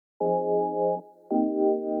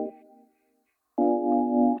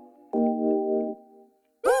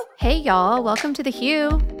Hey y'all, welcome to the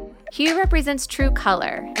Hue. Hue represents true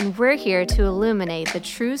color, and we're here to illuminate the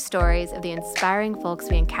true stories of the inspiring folks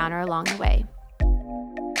we encounter along the way.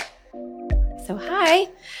 So hi,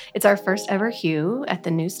 it's our first ever Hue at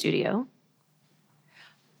the new studio.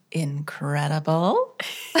 Incredible.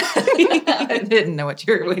 I didn't know what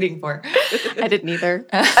you were waiting for. I didn't either.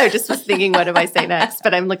 I just was thinking, what do I say next?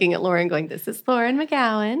 But I'm looking at Lauren going, this is Lauren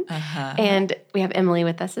McGowan. And we have Emily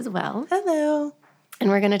with us as well. Hello. And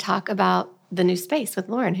we're going to talk about the new space with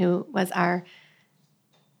Lauren, who was our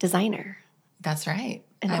designer. That's right.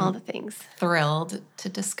 And I'm all the things. Thrilled to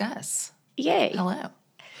discuss. Yay. Hello.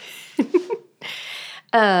 Where do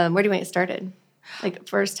you want to get started? Like,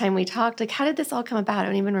 first time we talked, like, how did this all come about? I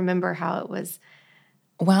don't even remember how it was.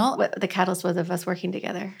 Well, what the catalyst was of us working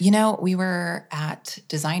together. You know, we were at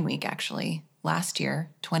Design Week, actually, last year,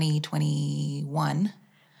 2021.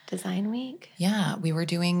 Design Week? Yeah, we were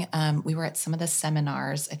doing, we were at some of the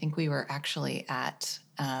seminars. I think we were actually at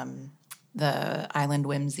the Island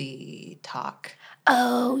Whimsy talk.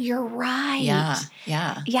 Oh, you're right. Yeah.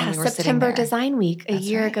 Yeah, we September Design Week, a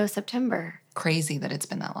year right. ago September. Crazy that it's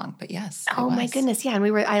been that long, but yes. Oh my goodness, yeah. And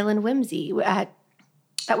we were at Island Whimsy at,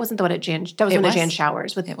 that wasn't the one at Jan, that was one at Jan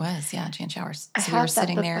Showers. It was, yeah, Jan Showers. So we were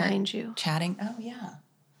sitting there behind you. Chatting. Oh, yeah.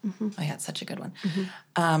 Mm-hmm. Oh, yeah, it's such a good one.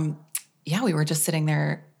 Mm-hmm. Yeah, we were just sitting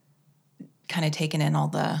there kind of taking in all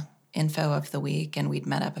the info of the week, and we'd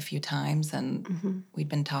met up a few times, and we'd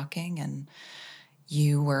been talking, and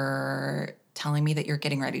you were telling me that you're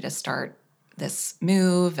getting ready to start this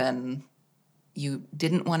move, and you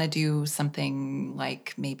didn't want to do something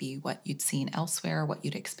like maybe what you'd seen elsewhere, what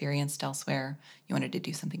you'd experienced elsewhere. You wanted to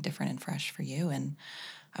do something different and fresh for you, and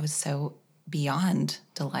I was so beyond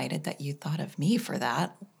delighted that you thought of me for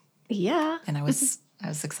that. Yeah. And I was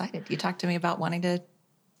excited. You talked to me about wanting to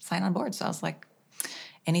sign on board. So I was like,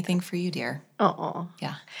 anything for you, dear. Oh,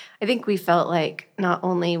 yeah. I think we felt like not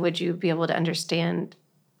only would you be able to understand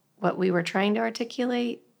what we were trying to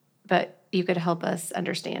articulate, but you could help us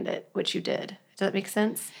understand it, which you did. Does that make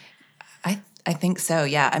sense? I think so.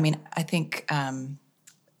 Yeah. I mean, I think,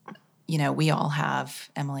 we all have,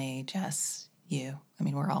 Emily, Jess, you. I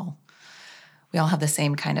mean, we all have the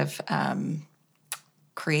same kind of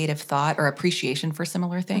creative thought or appreciation for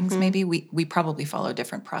similar things. Maybe we probably follow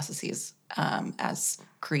different processes as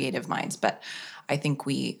creative minds, but I think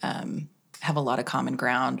we have a lot of common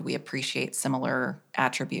ground. We appreciate similar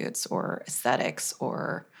attributes or aesthetics,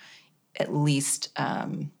 or at least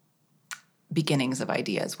beginnings of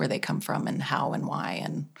ideas, where they come from and how and why.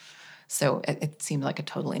 And so it seemed like a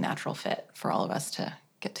totally natural fit for all of us to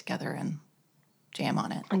get together and jam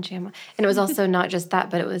on it. And it was also not just that,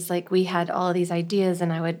 but it was like we had all of these ideas,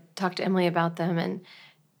 and I would talk to Emily about them,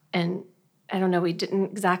 and I don't know, we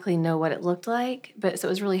didn't exactly know what it looked like, but so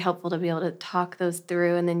it was really helpful to be able to talk those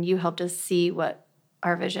through, and then you helped us see what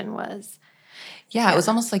our vision was. Yeah, it was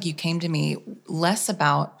almost like you came to me less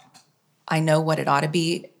about I know what it ought to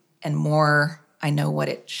be, and more I know what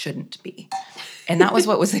it shouldn't be. And that was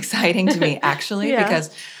what was exciting to me, actually,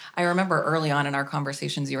 because I remember early on in our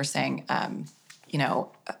conversations you were saying,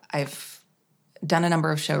 I've done a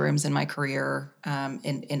number of showrooms in my career,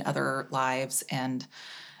 in other lives, and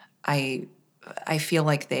I feel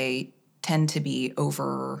like they tend to be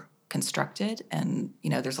over constructed, and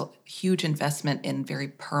there's a huge investment in very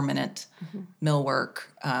permanent millwork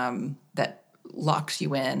that locks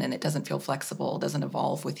you in, and it doesn't feel flexible, doesn't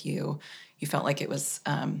evolve with you. You felt like it was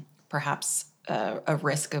perhaps a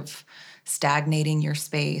risk of stagnating your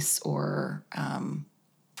space, or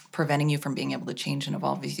preventing you from being able to change and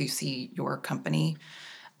evolve as you see your company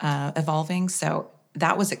evolving. So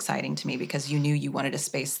that was exciting to me, because you knew you wanted a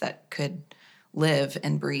space that could live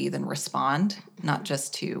and breathe and respond, not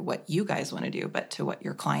just to what you guys want to do, but to what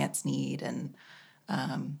your clients need, and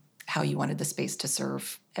how you wanted the space to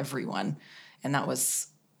serve everyone. And that was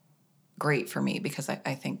great for me, because I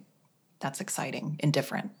think that's exciting and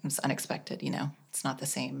different. It's unexpected, It's not the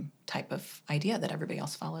same type of idea that everybody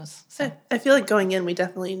else follows. So I feel like going in, we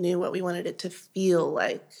definitely knew what we wanted it to feel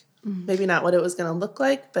like. Maybe not what it was going to look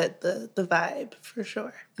like, but the vibe, for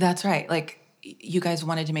sure. That's right. Like, you guys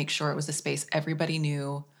wanted to make sure it was a space everybody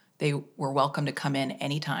knew they were welcome to come in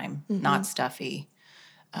anytime, not stuffy.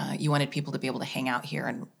 You wanted people to be able to hang out here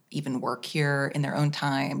and even work here in their own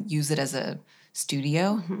time, use it as a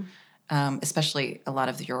studio, especially a lot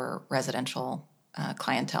of your residential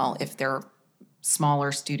clientele, if they're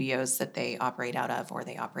smaller studios that they operate out of, or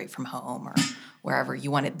they operate from home, or wherever. You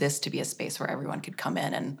wanted this to be a space where everyone could come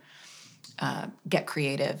in and get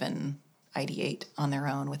creative and ideate on their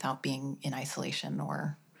own without being in isolation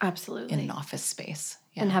or Absolutely. in an office space.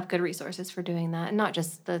 And have good resources for doing that. And not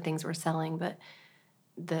just the things we're selling, but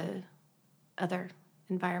the other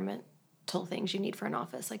environmental things you need for an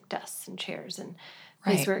office, like desks and chairs and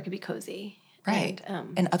place Right. where it could be cozy. Right.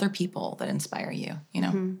 And other people that inspire you, you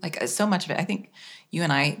know, like so much of it. I think you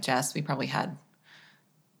and I, Jess, we probably had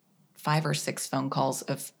 5 or 6 phone calls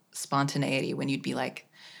of spontaneity when you'd be like,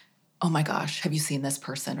 oh my gosh, have you seen this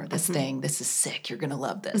person or this thing? This is sick. You're going to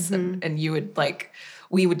love this. And you would like,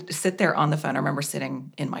 we would sit there on the phone. I remember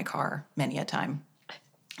sitting in my car many a time,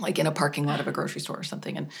 like in a parking lot of a grocery store or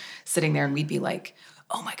something, and sitting there and we'd be like,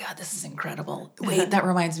 oh my God, this is incredible. Wait, that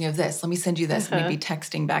reminds me of this. Let me send you this. And we'd be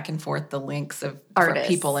texting back and forth the links of different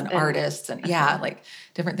people and artists and like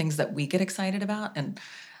different things that we get excited about. And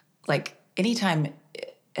like anytime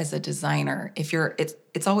as a designer, if you're,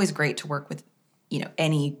 it's always great to work with, you know,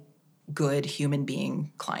 any good human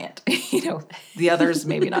being client, you know, the others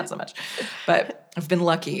maybe not so much, but I've been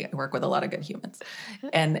lucky. I work with a lot of good humans.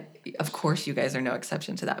 And of course you guys are no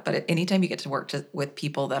exception to that. But anytime you get to work with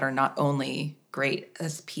people that are not only great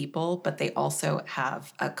as people, but they also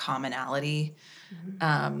have a commonality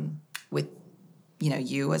with, you know,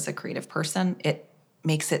 you as a creative person, it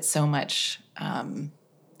makes it so much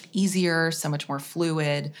easier, so much more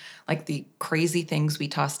fluid. Like the crazy things we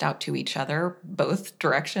tossed out to each other, both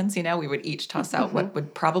directions, you know, we would each toss out what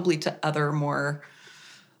would probably to other more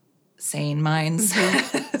sane minds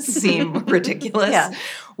seem ridiculous. Yeah.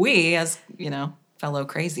 We, as, you know, fellow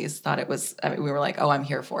crazies, thought it was, I mean, we were like, oh, I'm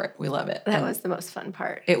here for it. We love it. That was the most fun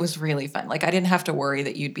part. It was really fun. Like I didn't have to worry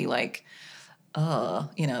that you'd be like,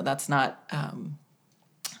 you know, that's not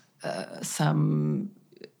some,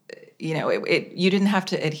 you know, you didn't have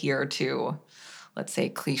to adhere to, let's say,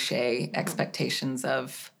 cliche expectations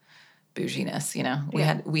of bouginess. You know,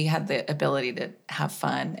 we had the ability to have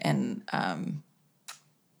fun and,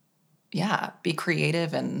 be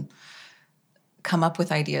creative and come up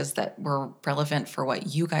with ideas that were relevant for what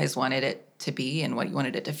you guys wanted it to be and what you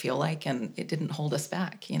wanted it to feel like. And it didn't hold us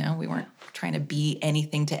back. You know, we weren't trying to be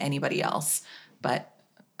anything to anybody else, but,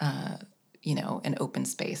 you know, an open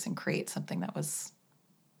space and create something that was,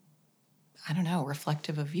 I don't know,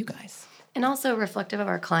 reflective of you guys. And also reflective of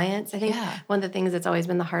our clients. I think one of the things that's always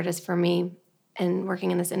been the hardest for me in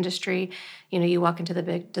working in this industry, you know, you walk into the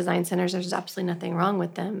big design centers, there's absolutely nothing wrong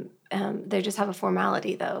with them. They just have a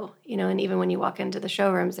formality though, you know, and even when you walk into the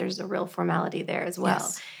showrooms, there's a real formality there as well.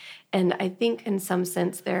 Yes. And I think in some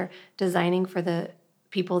sense they're designing for the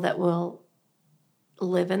people that will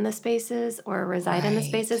live in the spaces or reside in the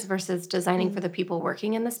spaces versus designing for the people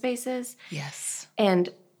working in the spaces. Yes. And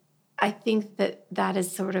I think that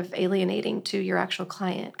is sort of alienating to your actual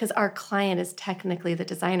client because our client is technically the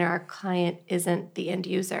designer. Our client isn't the end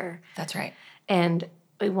user. That's right. And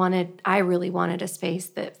I really wanted a space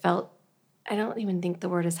that felt, I don't even think the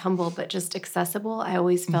word is humble, but just accessible. I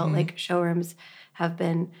always felt like showrooms have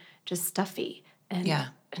been just stuffy and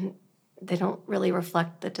they don't really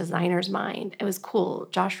reflect the designer's mind. It was cool.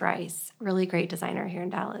 Josh Rice, really great designer here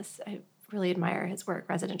in Dallas. I really admire his work,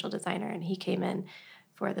 residential designer, and he came in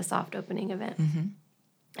for the soft opening event.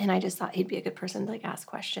 And I just thought he'd be a good person to like ask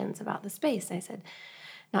questions about the space. And I said,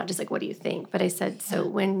 not just like, what do you think? But I said, so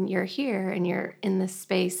when you're here and you're in this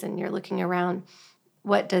space and you're looking around,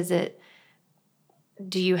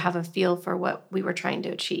 do you have a feel for what we were trying to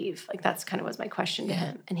achieve? Like that's kind of was my question to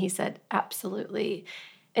him. And he said, absolutely.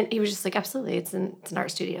 And he was just like, absolutely. It's an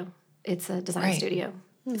art studio. It's a design studio.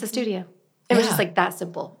 It's a studio. It was just like that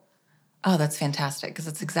simple. Oh, that's fantastic because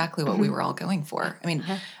that's exactly what we were all going for. I mean,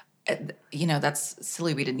 you know, that's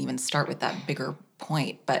silly we didn't even start with that bigger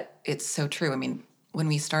point, but it's so true. I mean, when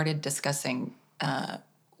we started discussing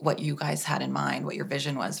what you guys had in mind, what your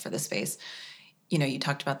vision was for the space, you know, you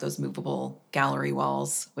talked about those movable gallery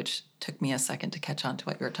walls, which took me a second to catch on to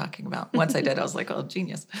what you were talking about. Once I did, I was like, oh,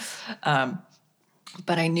 genius.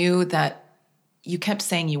 But I knew that you kept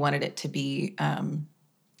saying you wanted it to be,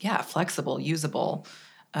 flexible, usable,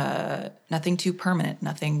 nothing too permanent,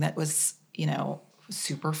 nothing that was, you know,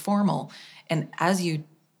 super formal. And as you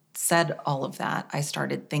said all of that, I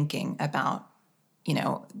started thinking about, you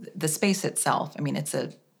know, the space itself. I mean, it's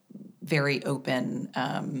a very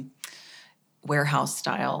open warehouse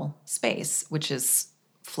style space, which is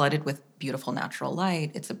flooded with beautiful natural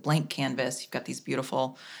light. It's a blank canvas. You've got these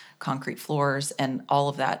beautiful concrete floors, and all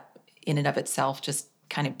of that in and of itself just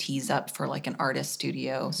kind of tees up for like an artist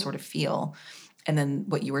studio sort of feel. And then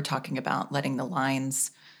what you were talking about, letting the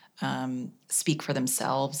lines speak for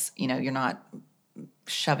themselves. You know, you're not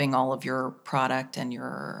shoving all of your product and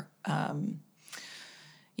your,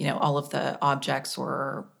 you know, all of the objects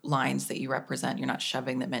or lines that you represent. You're not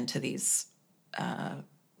shoving them into these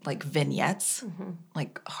like vignettes,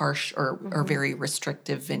 like harsh or very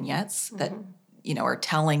restrictive vignettes that or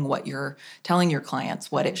telling your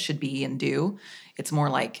clients what it should be and do. It's more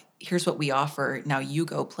like, here's what we offer. Now you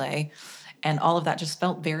go play. And all of that just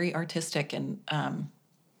felt very artistic and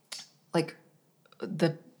like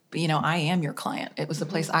I am your client. It was the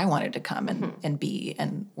place I wanted to come and be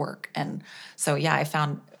and work. And so, yeah, I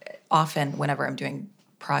found often whenever I'm doing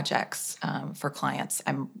projects for clients,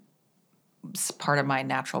 part of my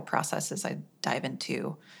natural process is I dive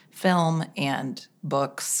into film and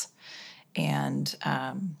books and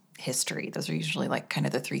history. Those are usually like kind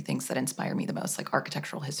of the three things that inspire me the most, like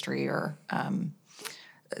architectural history or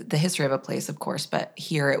the history of a place, of course. But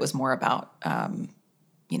here it was more about,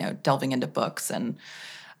 delving into books. And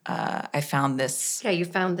I found this. Yeah, you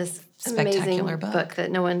found this spectacular amazing book that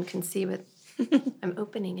no one can see, but I'm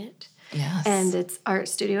opening it. Yes. And it's Art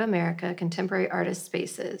Studio America, Contemporary Artist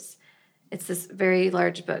Spaces. It's this very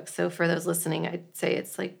large book. So for those listening, I'd say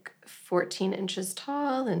it's like 14 inches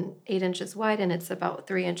tall and 8 inches wide, and it's about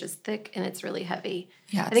 3 inches thick, and it's really heavy.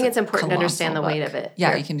 Yeah, I think it's important to understand the weight of it.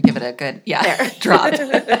 Yeah, you can give it a good drop.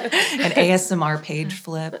 An ASMR page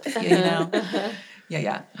flip,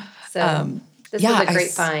 Yeah. So this was a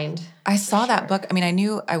great find. I saw that book. I mean, I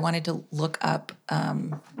knew I wanted to look up,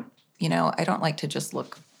 I don't like to just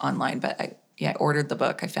look online, but I ordered the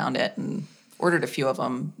book. I found it and ordered a few of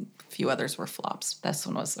them. A few others were flops. This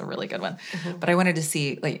one was a really good one. Mm-hmm. But I wanted to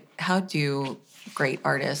see, like, how do great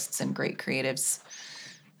artists and great creatives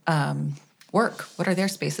work? What are their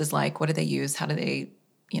spaces like? What do they use? How do they,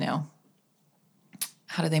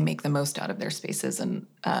 make the most out of their spaces? And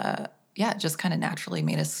it just kind of naturally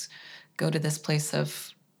made us go to this place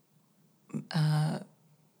of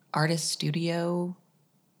artist studio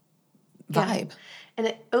vibe. Yeah. And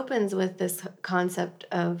it opens with this concept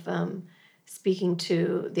of speaking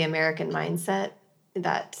to the American mindset,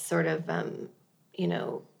 that sort of,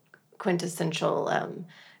 quintessential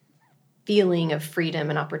feeling of freedom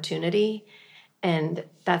and opportunity. And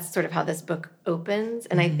that's sort of how this book opens.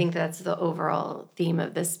 And I think that's the overall theme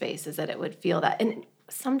of this space, is that it would feel that. And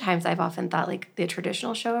sometimes I've often thought like the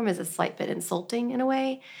traditional showroom is a slight bit insulting in a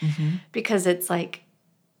way, because it's like,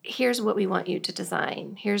 here's what we want you to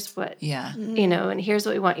design. Here's what, and here's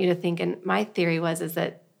what we want you to think. And my theory is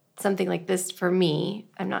that something like this, for me,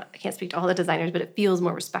 I can't speak to all the designers, but it feels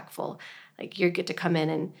more respectful. Like you get to come in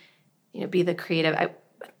and, be the creative. I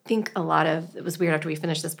think it was weird after we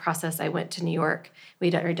finished this process. I went to New York.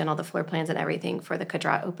 We'd already done all the floor plans and everything for the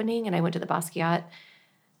Quadrat opening. And I went to the Basquiat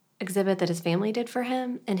exhibit that his family did for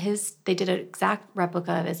him. And they did an exact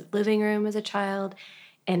replica of his living room as a child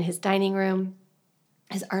and his dining room,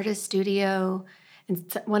 his artist studio,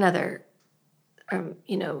 and one other,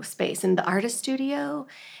 space. And the artist studio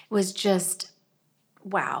was just,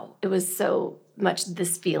 wow. It was so much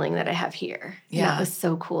this feeling that I have here. Yeah. And that was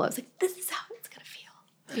so cool. I was like, this is how it's going to feel.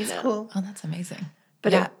 That's cool. Oh, that's amazing.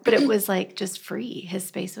 But it was like just free. His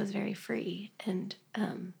space was very free. And,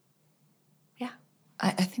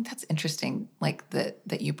 I think that's interesting, like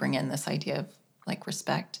that you bring in this idea of like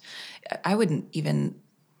respect. I wouldn't even,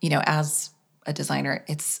 as a designer,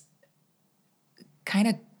 it's kind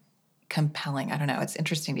of compelling. I don't know. It's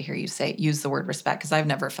interesting to hear you use the word respect, because I've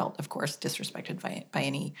never felt, of course, disrespected by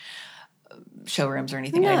any showrooms or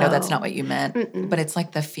anything. No. I know that's not what you meant, but it's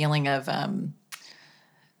like the feeling of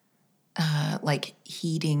like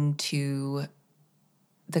heeding to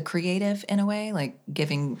the creative in a way, like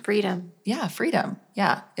giving freedom. Yeah, freedom.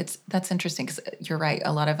 Yeah, that's interesting, because you're right.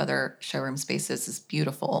 A lot of other showroom spaces, as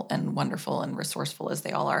beautiful and wonderful and resourceful as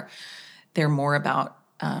they all are, they're more about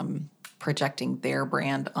projecting their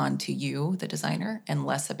brand onto you, the designer, and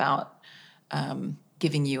less about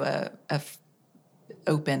giving you a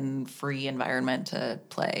open, free environment to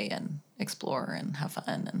play and explore and have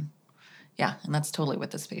fun. And that's totally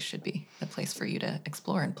what the space should be, the place for you to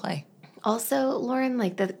explore and play. Also, Lauren,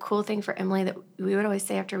 like the cool thing for Emily that we would always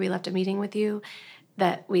say after we left a meeting with you,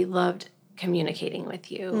 that we loved communicating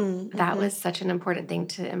with you. Mm-hmm. That was such an important thing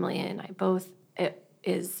to Emily and I both. It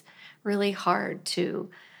is really hard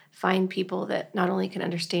to find people that not only can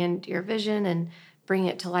understand your vision and bring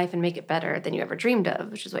it to life and make it better than you ever dreamed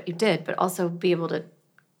of, which is what you did, but also be able to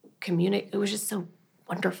communicate. It was just so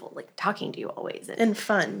wonderful, like talking to you always. And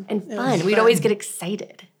fun. We'd always get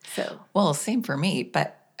excited. Well, same for me,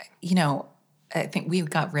 but I think we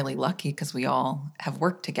got really lucky because we all have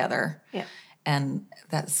worked together. Yeah. And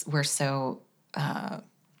we're so, that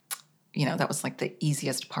was like the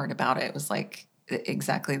easiest part about it. It was like,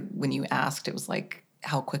 exactly when you asked, it was like,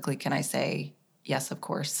 how quickly can I say, yes, of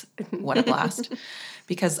course, what a blast.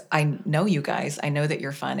 Because I know you guys, I know that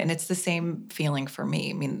you're fun. And it's the same feeling for me.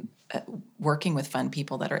 I mean, working with fun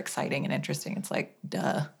people that are exciting and interesting, it's like,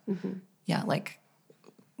 duh. Mm-hmm. Yeah, like,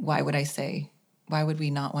 why would I say why would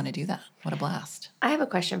we not want to do that? What a blast. I have a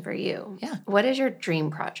question for you. Yeah. What is your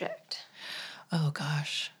dream project? Oh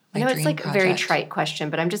gosh. I know it's like a very trite question,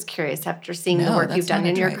 but I'm just curious after seeing the work you've done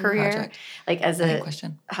in your career, like as a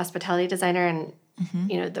hospitality designer and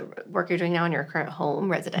the work you're doing now in your current home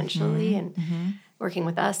residentially and working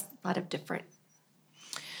with us, a lot of different.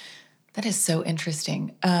 That is so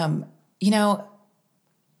interesting.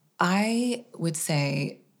 I would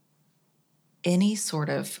say any sort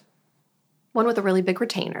of one with a really big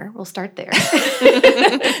retainer. We'll start there.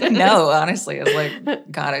 No, honestly, it's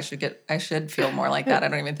like, God, I should feel more like that. I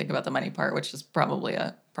don't even think about the money part, which is probably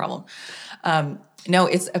a problem. No,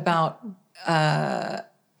 it's about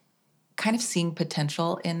kind of seeing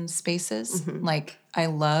potential in spaces. Mm-hmm. Like, I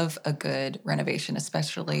love a good renovation,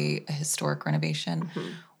 especially a historic renovation. Mm-hmm.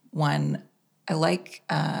 One, I like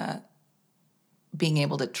being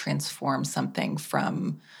able to transform something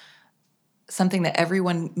from something that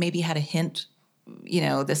everyone maybe had a hint,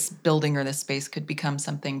 this building or this space could become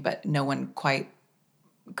something, but no one quite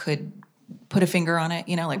could put a finger on it,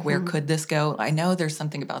 like where could this go? I know there's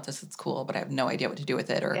something about this that's cool, but I have no idea what to do with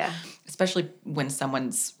it. Or especially when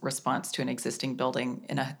someone's response to an existing building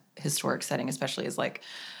in a historic setting, especially is like,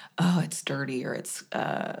 oh, it's dirty, or it's,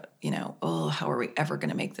 oh, how are we ever going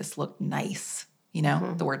to make this look nice?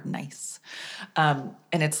 The word nice. And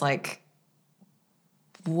it's like,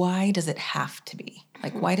 why does it have to be?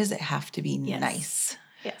 Like, why does it have to be nice?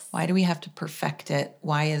 Yes. Why do we have to perfect it?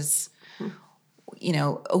 Why is,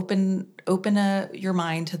 open your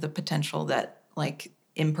mind to the potential that, like,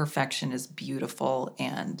 imperfection is beautiful.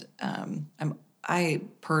 And I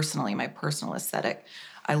personally, my personal aesthetic,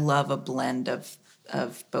 I love a blend of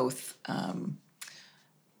both,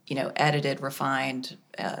 edited, refined,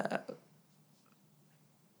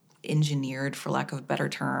 engineered, for lack of a better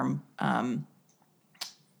term.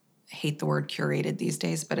 Hate the word curated these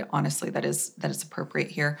days, but honestly, that is appropriate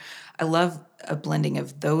here. I love a blending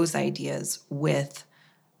of those ideas with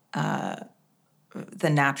the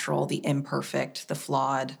natural, the imperfect, the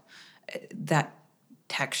flawed. That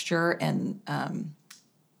texture and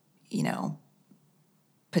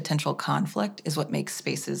potential conflict is what makes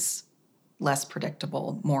spaces less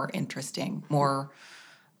predictable, more interesting, more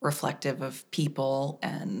reflective of people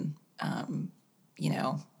and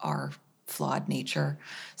our flawed nature.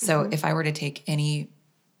 So if I were to take any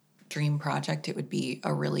dream project, it would be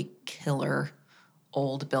a really killer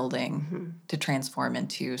old building to transform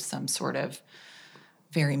into some sort of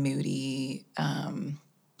very moody,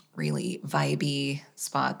 really vibey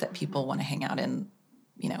spot that people want to hang out in,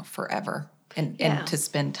 forever. And to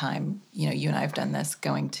spend time, you and I have done this,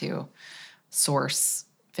 going to source,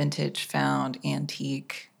 vintage, found,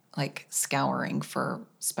 antique, like scouring for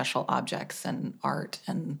special objects and art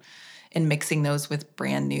and mixing those with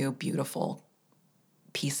brand new, beautiful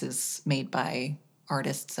pieces made by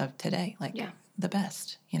artists of today, like the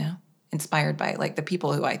best, inspired by, like, the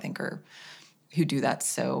people who I think who do that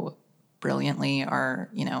so brilliantly are,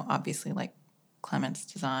 obviously, like Clement's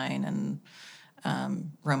Design and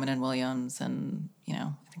Roman and Williams. And,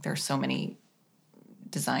 I think there are so many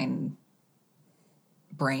design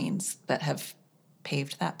brains that have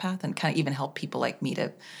paved that path and kind of even help people like me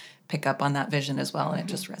to pick up on that vision as well. And it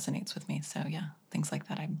just resonates with me. So yeah, things like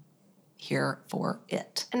that. I'm here for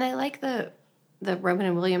it. And I like the Roman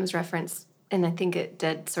and Williams reference. And I think it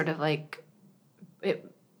did sort of like, it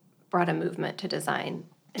brought a movement to design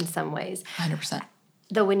in some ways. 100%.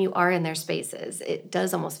 Though when you are in their spaces, it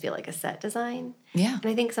does almost feel like a set design. Yeah.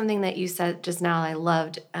 And I think something that you said just now, I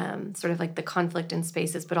loved sort of like the conflict in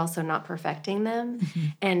spaces, but also not perfecting them. Mm-hmm.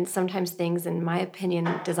 And sometimes things, in my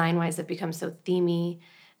opinion, design-wise, have become so themey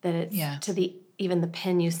that it's to even the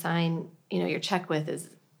pen you sign, your check with is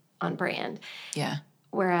on brand. Yeah.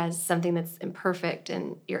 Whereas something that's imperfect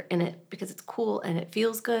and you're in it because it's cool and it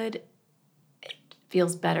feels good, it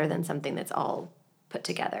feels better than something that's all put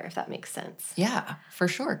together, if that makes sense. Yeah, for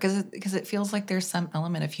sure. Because it feels like there's some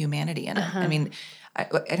element of humanity in it. I mean, I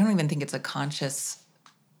don't even think it's a conscious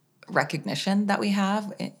recognition that we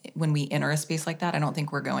have when we enter a space like that. I don't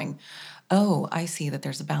think we're going, oh, I see that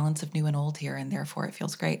there's a balance of new and old here, and therefore it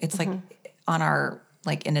feels great. It's like on our,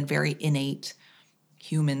 like, in a very innate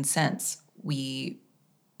human sense, we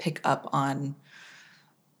pick up on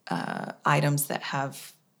items that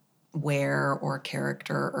have wear or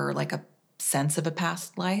character or like a sense of a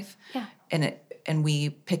past life. Yeah. And we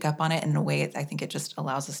pick up on it in a way, I think it just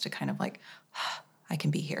allows us to kind of like, I can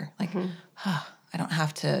be here. Like, I don't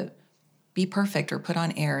have to be perfect or put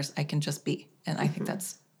on airs. I can just be. And I think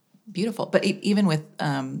that's beautiful. But even with,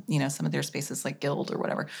 some of their spaces like Guild or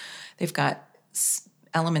whatever, they've got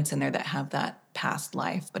elements in there that have that past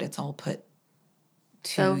life, but it's all put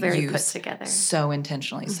So to very put use together. so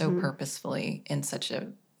intentionally, so purposefully in such a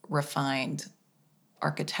refined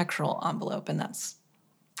architectural envelope. And that's,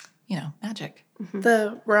 magic.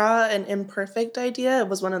 The raw and imperfect idea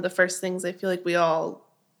was one of the first things I feel like we all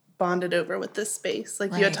bonded over with this space.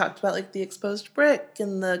 Like you had Right. talked about like the exposed brick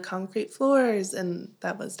and the concrete floors, and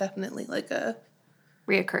that was definitely like a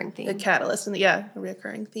Reoccurring theme. catalyst and a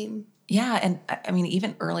reoccurring theme. Yeah, and I mean,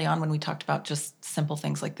 even early on when we talked about just simple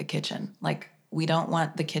things like the kitchen, like we don't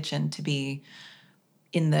want the kitchen to be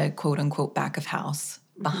in the quote unquote back of house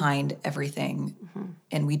behind everything.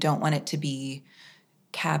 And we don't want it to be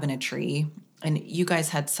cabinetry. And you guys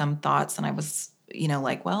had some thoughts, and I was,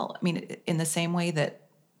 like, well, I mean, in the same way that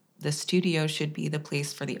the studio should be the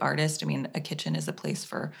place for the artist, I mean, a kitchen is a place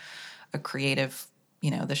for a creative,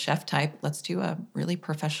 the chef type. Let's do a really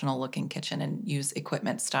professional looking kitchen and use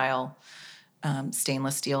equipment style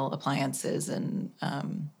stainless steel appliances. And,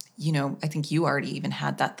 I think you already even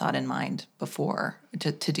had that thought in mind before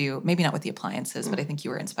to do, maybe not with the appliances, but I think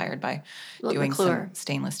you were inspired by doing McClure. some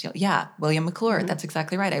stainless steel. Yeah, William McClure. That's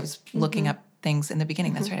exactly right. I was looking up things in the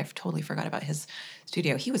beginning. That's right. I totally forgot about his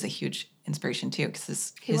studio. He was a huge inspiration too,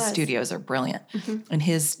 because his studios are brilliant. And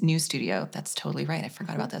his new studio, that's totally right. I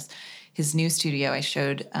forgot about this. His new studio, I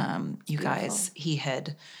showed you guys,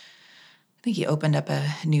 I think he opened up a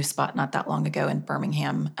new spot not that long ago in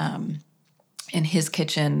Birmingham. In his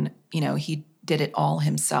kitchen, he did it all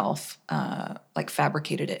himself, like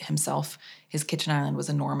fabricated it himself. His kitchen island was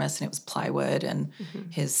enormous, and it was plywood, and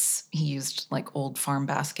he used like old farm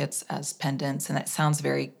baskets as pendants. And that sounds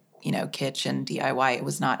very, kitsch and DIY. It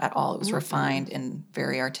was not at all. It was refined and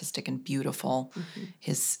very artistic and beautiful.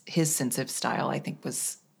 His sense of style, I think,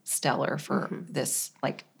 was stellar for this,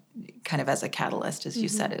 like, kind of as a catalyst, as you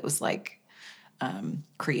said. It was like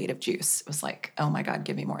creative juice. It was like, oh my God,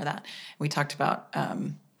 give me more of that. We talked about,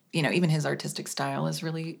 even his artistic style is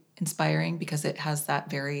really inspiring because it has that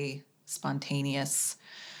very spontaneous,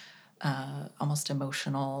 almost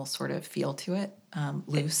emotional sort of feel to it,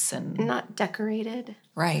 loose and Not decorated.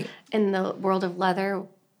 right. In the world of leather,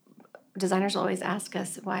 designers will always ask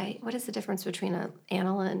us what is the difference between an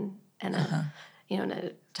aniline and and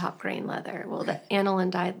a top grain leather. Well, the aniline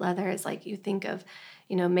dyed leather is like you think of,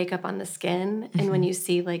 makeup on the skin, and when you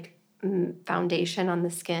see like foundation on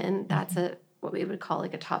the skin, that's what we would call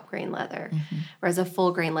like a top grain leather. Whereas a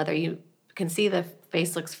full grain leather, you can see the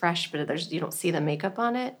face looks fresh, but you don't see the makeup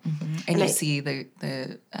on it, and you see the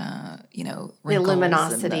the wrinkles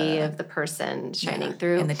luminosity and of the person shining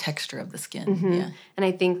through, and the texture of the skin. Yeah. And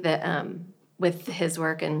I think that with his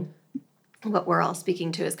work and what we're all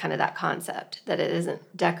speaking to is kind of that concept that it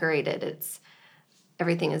isn't decorated.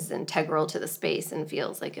 Everything is integral to the space and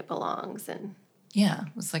feels like it belongs. And yeah,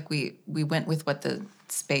 it was like we went with what the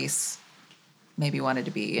space maybe wanted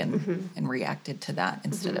to be and reacted to that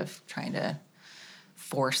instead of trying to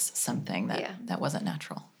force something that wasn't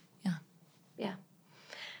natural. Yeah. Yeah.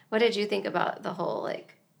 What did you think about the whole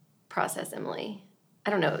like process, Emily? I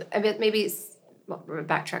don't know. I mean, maybe we'll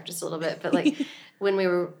backtrack just a little bit, but like when we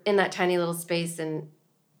were in that tiny little space, and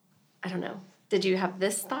I don't know, did you have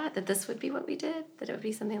this thought that this would be what we did? That it would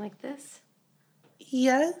be something like this?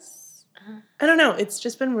 Yes. I don't know. It's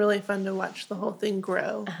just been really fun to watch the whole thing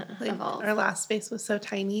grow. Like evolve. our last space was so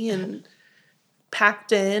tiny and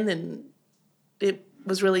packed in, and it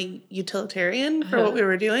was really utilitarian for what we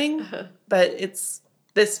were doing. But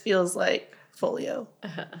this feels like Pholio.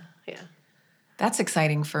 Yeah. That was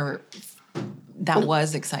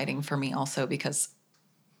exciting for me also because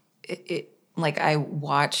it like I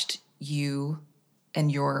watched you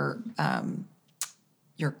and your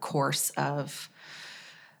course of,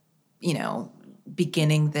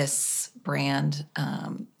 beginning this brand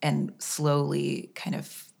and slowly kind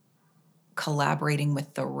of collaborating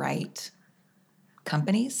with the right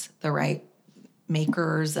companies, the right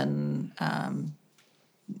makers, and,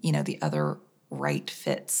 the other right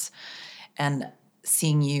fits. And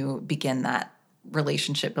seeing you begin that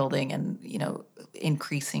relationship building and,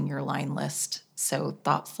 increasing your line list so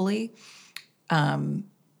thoughtfully,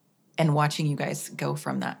 and watching you guys go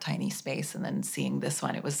from that tiny space and then seeing this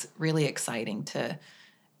one, it was really exciting to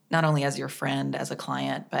not only as your friend, as a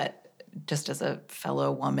client, but just as a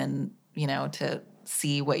fellow woman, to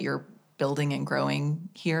see what you're building and growing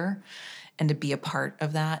here and to be a part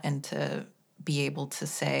of that and to be able to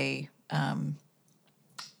say,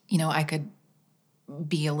 I could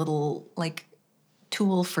be a little like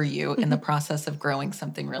tool for you in the process of growing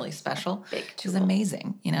something really special. Big is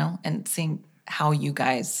amazing, and seeing how you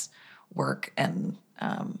guys work and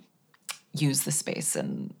use the space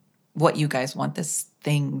and what you guys want this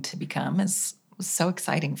thing to become was so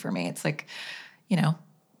exciting for me. It's like,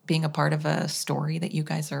 being a part of a story that you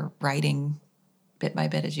guys are writing bit by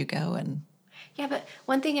bit as you go. And Yeah, but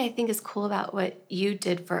one thing I think is cool about what you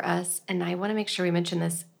did for us, and I want to make sure we mention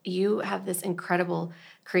this, you have this incredible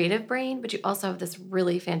creative brain, but you also have this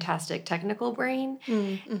really fantastic technical brain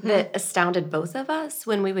that astounded both of us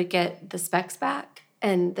when we would get the specs back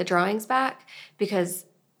and the drawings back, because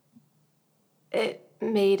it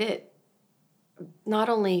made it not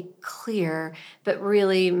only clear, but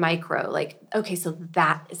really micro. Like, okay, so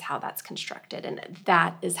that is how that's constructed, and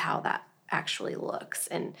that is how that actually looks.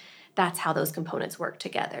 And that's how those components work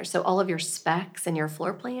together. So all of your specs and your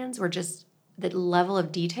floor plans were just, the level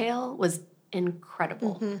of detail was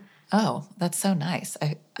incredible. oh, that's so nice.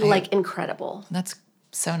 Like incredible. That's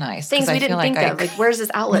so nice. Things 'cause we I didn't feel think like of. Like, where's this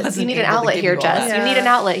outlet? You wasn't need an able to outlet give here, you all Jess. that. You need an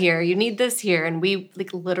Yeah. outlet here. You need this here. And we,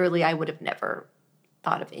 like, literally, I would have never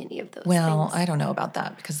thought of any of those Well, things. I don't know about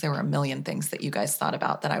that, because there were a million things that you guys thought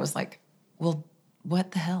about that I was like, well,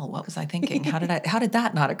 what the hell? What was I thinking? How did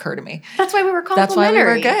that not occur to me? That's why we were That's why we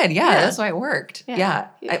were complimentary. good. Yeah, that's why it worked. Yeah.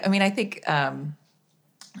 Yeah. I mean, I think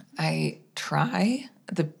I try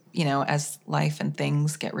as life and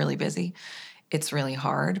things get really busy, it's really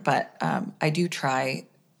hard, but I do try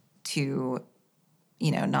to,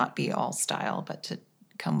 not be all style, but to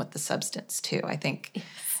come with the substance too. I think,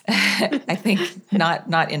 I think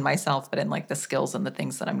not in myself, but in like the skills and the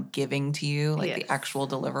things that I'm giving to you, like Yes. the actual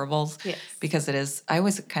deliverables. Yes. Because it is, I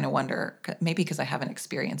always kind of wonder, maybe because I haven't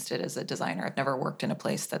experienced it as a designer. I've never worked in a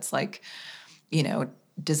place that's like,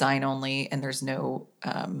 design only, and there's no,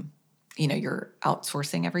 you're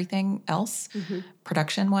outsourcing everything else,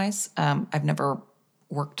 production wise. I've never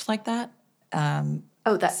worked like that.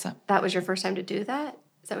 Oh, So- that was your first time to do that?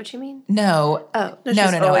 Is that what you mean? No. Oh. No, she's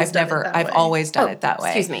No. always I've done it never. that I've way. always done Oh, it that way.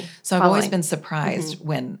 excuse me. So I've always Following. been surprised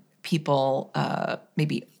when people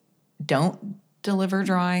maybe don't deliver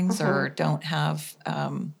drawings or don't have,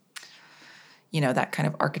 that kind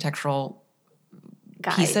of architectural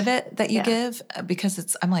piece Guide. of it that you Yeah. give,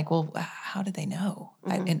 because I'm like, well, how did they know?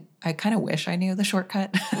 And I kind of wish I knew the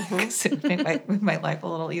shortcut, because it made my life a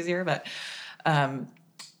little easier. But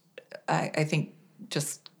I think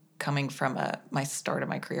just coming from my start of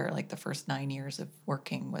my career, like the first 9 years of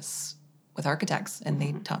working was with architects, and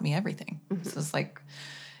they taught me everything. So it's like,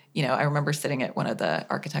 I remember sitting at one of the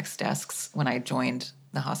architects' desks when I joined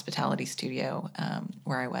the hospitality studio,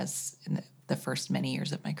 where I was in the first many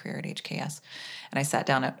years of my career at HKS. And I sat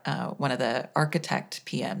down at one of the architect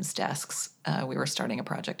PM's desks. We were starting a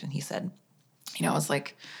project, and he said, I was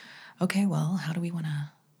like, okay, well, how do we want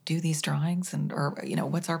to do these drawings, or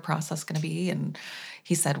what's our process going to be? And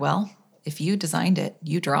he said, well, if you designed it,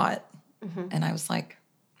 you draw it. And I was like,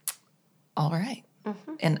 all right.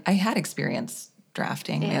 And I had experience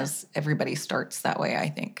drafting, as everybody starts that way, I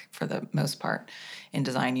think, for the most part. In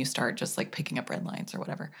design, you start just like picking up red lines or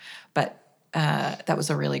whatever. But that was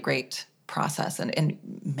a really great process. And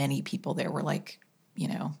many people there were like,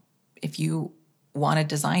 if you want to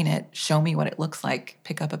design it, show me what it looks like,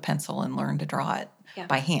 pick up a pencil and learn to draw it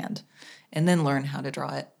by hand, and then learn how to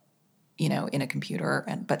draw it, in a computer.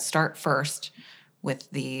 But start first with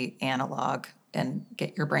the analog and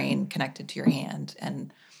get your brain connected to your hand.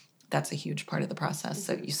 And that's a huge part of the process.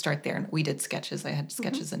 So you start there. And we did sketches. I had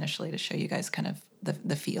sketches initially to show you guys kind of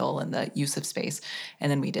the feel and the use of space. And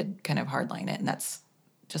then we did kind of hardline it. And that's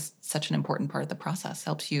just such an important part of the process.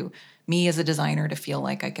 Helps me as a designer, to feel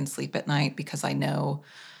like I can sleep at night, because I know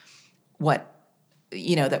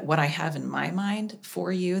that what I have in my mind for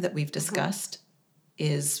you that we've discussed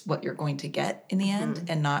is what you're going to get in the end,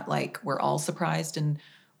 and not like we're all surprised and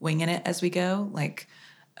winging it as we go. Like,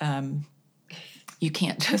 you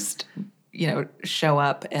can't just, show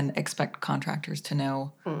up and expect contractors to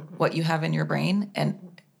know what you have in your brain,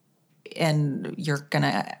 and you're going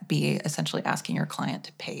to be essentially asking your client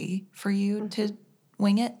to pay for you to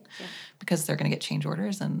wing it, because they're going to get change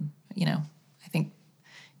orders. And, I think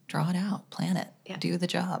draw it out, plan it, do the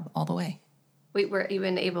job all the way. We were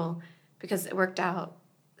even able, because it worked out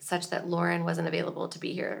such that Lauren wasn't available to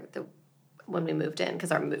be here when we moved in,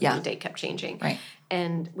 because our moving date kept changing. Right.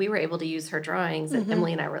 And we were able to use her drawings, and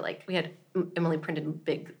Emily and I were like, Emily printed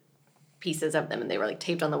big pieces of them, and they were like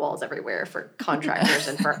taped on the walls everywhere for contractors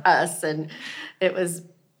and for us, and it was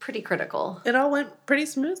pretty critical. It all went pretty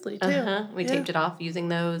smoothly too. We taped it off using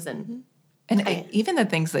those, and even the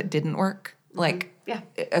things that didn't work, like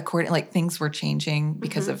things were changing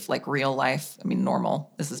because of like real life. I mean,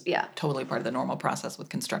 normal. This is totally part of the normal process with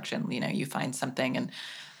construction. You find something and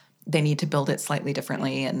they need to build it slightly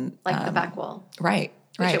differently, and like the back wall, right.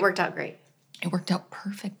 Which it worked out great. It worked out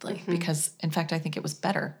perfectly, because in fact I think it was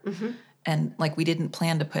better. And like, we didn't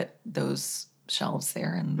plan to put those shelves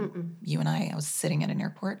there. And you and I was sitting at an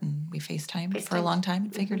airport and we FaceTimed for a long time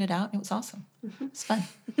and figured it out. It was awesome. It was fun.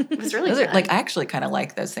 It was really fun. I actually kind of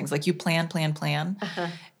like those things. Like you plan.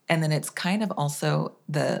 And then it's kind of also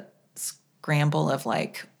the scramble of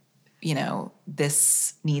like,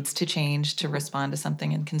 this needs to change to respond to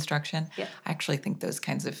something in construction. Yeah. I actually think those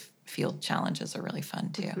kinds of field challenges are really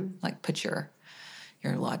fun too. Like put your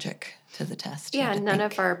logic to the test. Yeah, none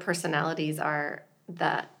of our personalities are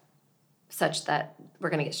such that we're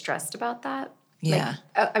going to get stressed about that. Yeah.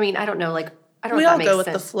 Like, I mean, I don't know. Like, I don't We know if all that go makes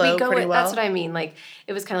with the sense. flow pretty well. That's what I mean. Like,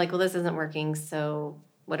 it was kind of like, well, this isn't working, so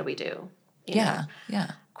what do we do? You know? Yeah.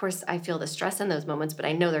 Of course, I feel the stress in those moments, but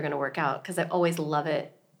I know they're going to work out because I always love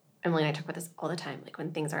it. Emily and I talk about this all the time. Like,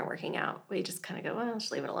 when things aren't working out, we just kind of go, well,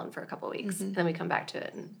 just leave it alone for a couple of weeks. And then we come back to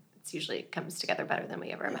it, and it's usually comes together better than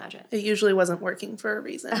we ever imagined. It usually wasn't working for a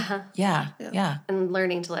reason. Yeah. And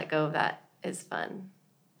learning to let go of that is fun.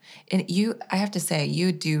 And I have to say,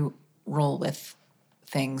 you do roll with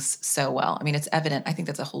things so well. I mean, it's evident. I think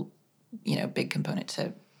that's a whole, big component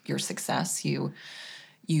to your success. You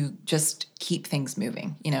just keep things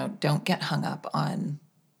moving. Don't get hung up on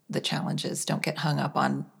the challenges. Don't get hung up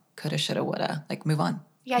on coulda, shoulda, woulda. Like, move on.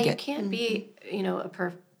 Yeah, you can't be,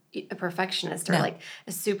 a perfectionist or like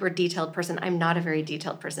a super detailed person. I'm not a very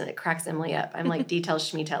detailed person. It cracks Emily up. I'm like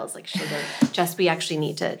details, schmeetails. Like, she'll go, Jess, we actually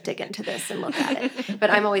need to dig into this and look at it. But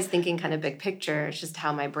I'm always thinking kind of big picture. It's just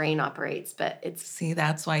how my brain operates. But See,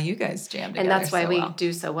 that's why you guys jam together. And that's why so we well.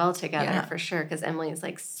 do so well together for sure. Because Emily is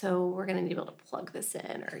like, so we're going to be able to plug this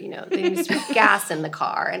in, or, there needs to be gas in the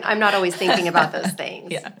car. And I'm not always thinking about those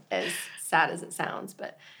things, as sad as it sounds.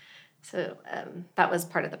 But so that was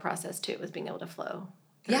part of the process too, was being able to flow.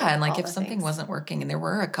 Yeah, and like if something wasn't working, and there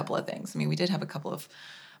were a couple of things. I mean, we did have a couple of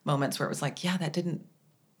moments where it was like, that didn't,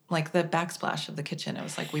 like the backsplash of the kitchen. It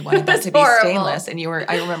was like, we wanted that to be stainless. And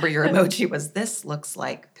I remember your emoji was, this looks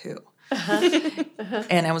like poo.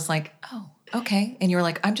 And I was like, oh, okay. And you were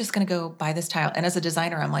like, I'm just going to go buy this tile. And as a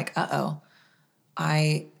designer, I'm like, you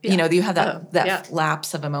have that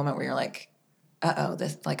lapse of a moment where you're like,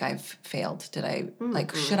 this, like, I've failed. Did I,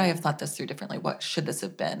 should I have thought this through differently? What should this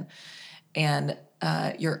have been? And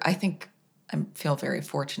I think I feel very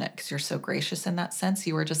fortunate because you're so gracious in that sense.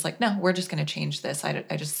 You were just like, no, we're just going to change this. I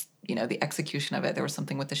just, the execution of it, there was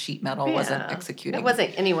something with the sheet metal wasn't executing. It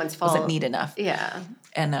wasn't anyone's fault. Wasn't neat enough. Yeah.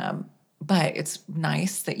 And, but it's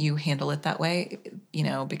nice that you handle it that way,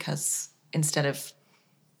 because instead of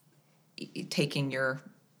taking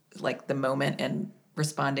the moment and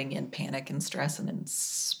responding in panic and stress and then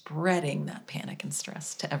spreading that panic and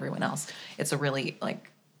stress to everyone else, it's a really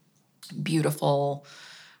beautiful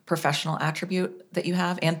professional attribute that you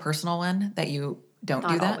have, and personal one that you don't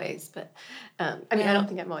do that. Not always, but I don't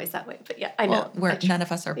think I'm always that way. But yeah, I know. Well, none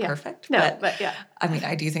of us are perfect. No, but yeah. I mean,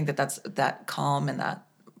 I do think that calm and that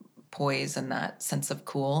poise and that sense of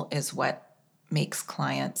cool is what makes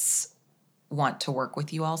clients want to work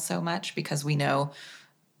with you all so much, because we know,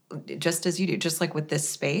 just as you do, just like with this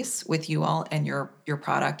space, with you all and your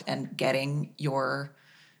product and getting your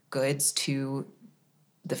goods to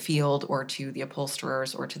the field or to the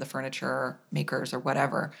upholsterers or to the furniture makers or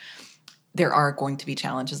whatever, there are going to be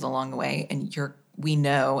challenges along the way. And we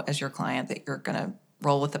know as your client that you're going to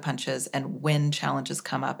roll with the punches. And when challenges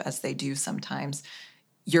come up, as they do sometimes,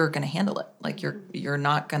 you're going to handle it. Like you're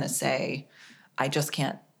not going to say, I just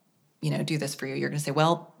can't, do this for you. You're going to say,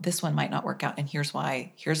 well, this one might not work out. And here's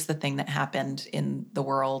why. Here's the thing that happened in the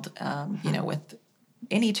world, with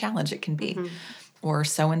any challenge it can be. Or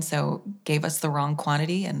so-and-so gave us the wrong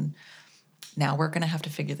quantity, and now we're going to have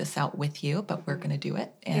to figure this out with you, but we're going to do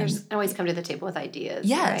it. And I always come to the table with ideas,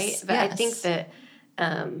 yes, right? But I think that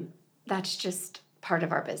that's just part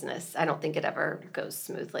of our business. I don't think it ever goes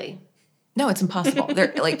smoothly. No, it's impossible.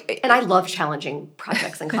 And I love challenging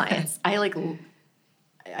projects and clients. I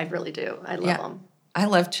really do. I love them. I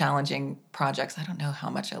love challenging projects. I don't know how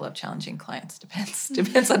much I love challenging clients.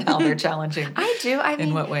 Depends on how they're challenging. I do. I mean,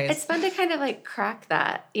 in what ways? It's fun to kind of crack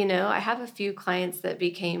that. I have a few clients that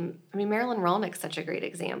Marilyn Rolnick's such a great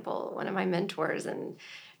example. One of my mentors, and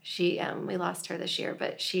she, we lost her this year,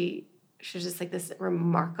 but she was just like this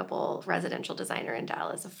remarkable residential designer in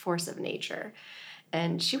Dallas, a force of nature.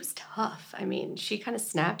 And she was tough. I mean, she kind of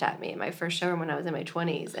snapped at me in my first showroom when I was in my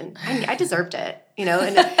 20s. And I deserved it,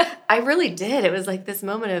 and I really did. It was like this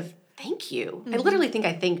moment of thank you. I literally think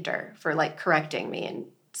I thanked her for correcting me and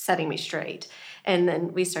setting me straight. And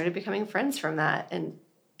then we started becoming friends from that. And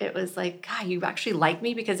it was like, God, you actually like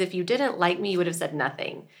me? Because if you didn't like me, you would have said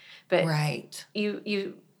nothing. But right.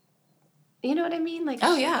 You know what I mean?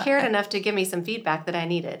 Oh, yeah. She cared enough to give me some feedback that I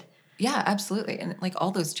needed. Yeah, absolutely. And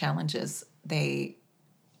all those challenges,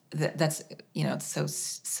 that's, it's so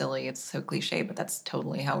silly, it's so cliche, but that's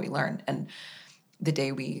totally how we learn. And the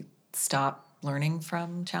day we stop learning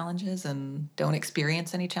from challenges and don't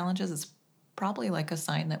experience any challenges, it's probably like a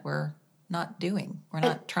sign that we're not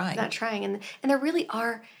trying. Not trying. And there really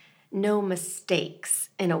are no mistakes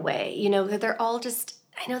in a way, that they're all just,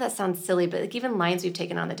 I know that sounds silly, but like even lines we've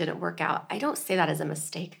taken on that didn't work out, I don't say that as a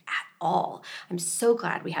mistake at all. I'm so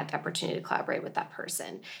glad we had the opportunity to collaborate with that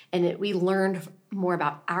person. And we learned more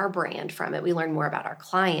about our brand from it. We learned more about our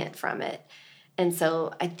client from it. And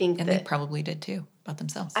so I think and they probably did too, about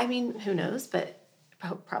themselves. I mean, who knows, but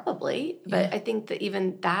probably. But I think that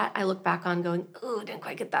even that I look back on going, oh, didn't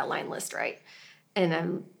quite get that line list right. And I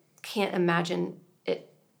can't imagine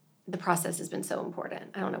it. The process has been so important.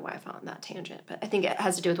 I don't know why I found that tangent, but I think it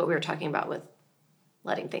has to do with what we were talking about with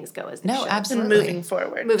letting things go as they should. Absolutely. And moving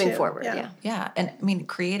forward. Moving forward, yeah. Yeah. And I mean,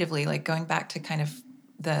 creatively, like going back to kind of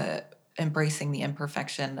the embracing the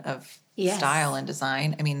imperfection of style and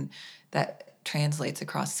design, I mean, that translates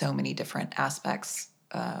across so many different aspects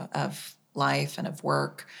of life and of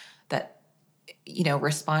work that,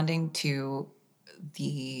 responding to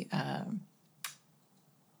the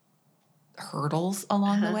hurdles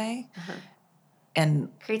along the way and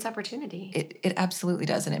creates opportunity. It absolutely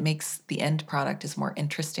does. And it makes the end product is more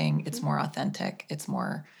interesting. It's more authentic. It's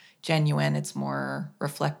more genuine. It's more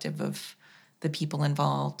reflective of the people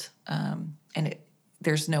involved. And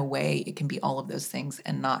there's no way it can be all of those things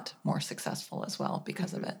and not more successful as well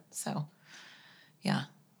because of it. So, yeah.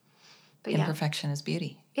 But imperfection is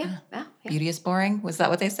beauty. Yeah. Beauty is boring. Was that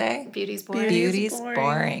what they say? Beauty's boring. Beauty's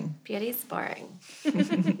boring. Beauty's boring.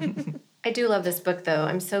 I do love this book, though.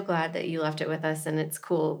 I'm so glad that you left it with us, and it's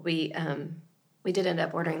cool. We did end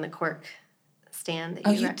up ordering the cork stand that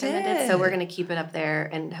you recommended, did. So we're going to keep it up there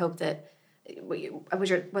and hope that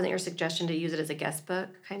wasn't your suggestion to use it as a guest book,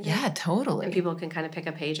 kind of? Yeah, totally. And people can kind of pick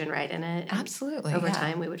a page and write in it. Absolutely. Over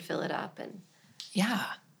time, we would fill it up, and I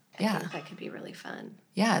think that could be really fun.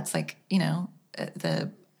 Yeah, it's like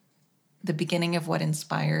the beginning of what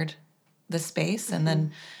inspired the space, and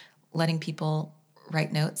then letting people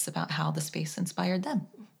write notes about how the space inspired them.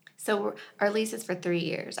 So our lease is for 3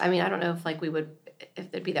 years. I mean, I don't know if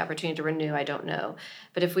there'd be the opportunity to renew, I don't know.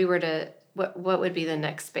 But if we were to, what would be the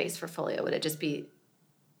next space for Pholio? Would it just be,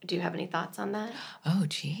 do you have any thoughts on that? Oh,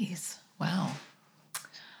 geez. Wow.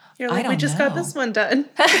 You're like, we just got this one done.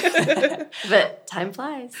 But time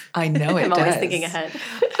flies. I know it I'm does. always thinking ahead.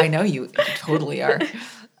 I know you totally are.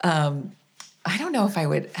 I don't know if I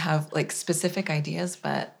would have like specific ideas,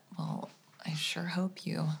 but I sure hope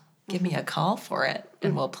you give me a call for it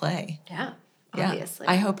and we'll play. Yeah, obviously.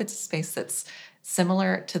 I hope it's a space that's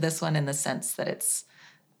similar to this one in the sense that it's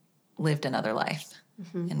lived another life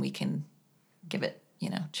and we can give it,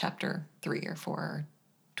 chapter 3 or 4 or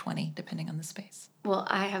 20, depending on the space. Well,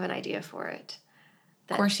 I have an idea for it.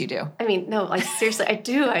 Of course you do. I mean, no, like seriously, I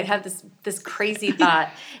do. I have this crazy thought,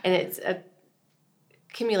 and it's a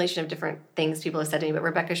accumulation of different things people have said to me, but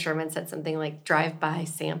Rebecca Sherman said something like drive-by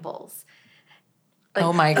samples. Like,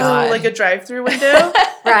 oh my God. Oh, like a drive-through window?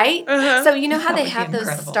 Right? So you know how they have those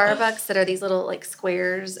incredible. Starbucks that are these little like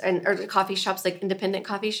squares or coffee shops, like independent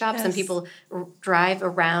coffee shops, and people drive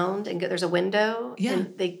around and there's a window. Yeah.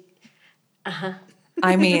 And they,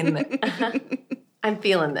 I mean, I'm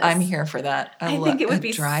feeling this. I'm here for that. I think it would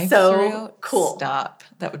be drive-through. so cool. Stop.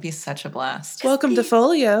 That would be such a blast. Welcome to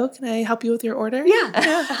Pholio. Can I help you with your order?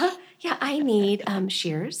 Yeah. Yeah, I need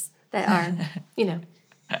shears that are,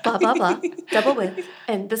 blah, blah, blah, double width,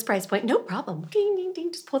 and this price point, no problem. Ding, ding,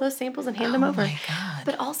 ding, just pull those samples and hand them over. Oh, my God.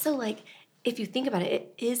 But also, like, if you think about it,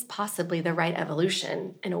 it is possibly the right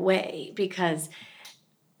evolution in a way because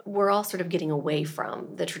we're all sort of getting away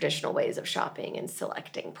from the traditional ways of shopping and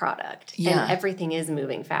selecting product. Yeah. And everything is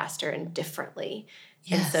moving faster and differently.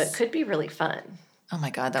 Yes. And so it could be really fun. Oh, my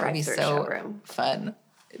God. That would be so showroom. fun.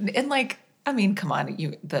 And, come on.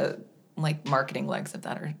 The marketing legs of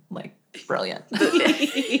that are, brilliant.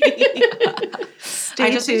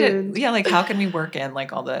 Stay tuned. How can we work in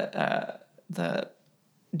all the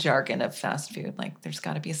jargon of fast food? There's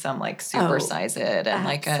got to be some supersize it and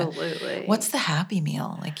absolutely. What's the Happy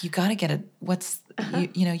Meal? You got to get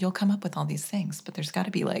you'll come up with all these things, but there's got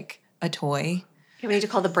to be a toy. We need to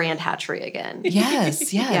call the brand hatchery again.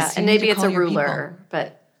 Yes. Yeah, and maybe it's a ruler,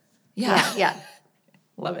 but yeah.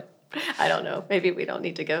 Love it. I don't know. Maybe we don't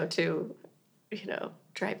need to go to,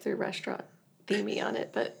 drive-through restaurant themey on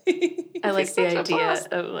it, but I like the idea of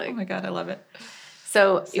oh my God, I love it.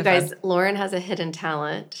 So you guys, fun. Lauren has a hidden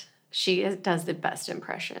talent. She does the best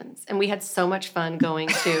impressions. And we had so much fun going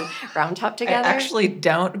to Round Top together. I actually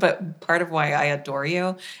don't, but part of why I adore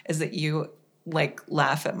you is that you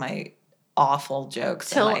laugh at my awful jokes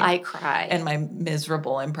Till I cry. and my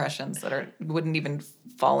miserable impressions that wouldn't even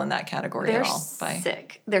fall in that category They're at all.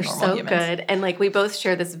 sick. They're normal so humans. good. And like we both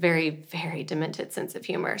share this very, very demented sense of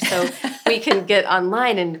humor. So we can get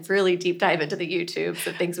online and really deep dive into the YouTubes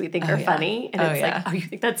of things we think are funny. And it's like, oh, you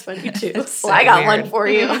think that's funny too? It's Well, I got weird. one for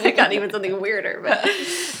you. I got even something weirder. But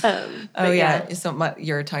yeah. So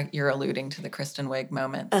you're alluding to the Kristen Wiig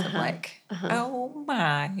moments of like, oh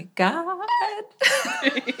my God.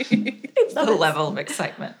 The level of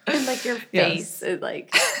excitement. And like your face, is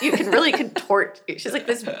like you can really contort. She's like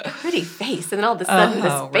this pretty face, and then all of a sudden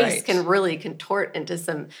this face can really contort into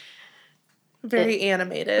some very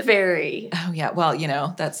animated. Very. Oh yeah. Well,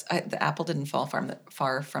 the apple didn't fall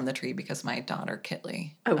far from the tree because my daughter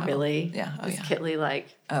Kitley. Oh really? Yeah. Oh was yeah. Kitley like?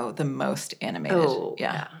 Oh, the most animated. Oh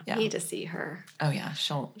yeah. I need to see her. Oh yeah.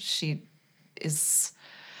 She is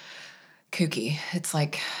kooky. It's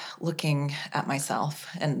like looking at myself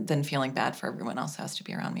and then feeling bad for everyone else who has to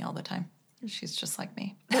be around me all the time. She's just like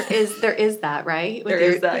me. There is that, right? There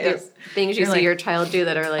is that, yes. Things you see your child do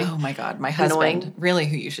that are like, oh my God, my annoying. husband. Really,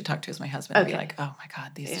 who you should talk to is my husband. Okay. Be like, oh my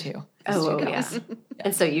God, these two. Oh, two yeah.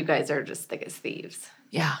 And so you guys are just thick as thieves.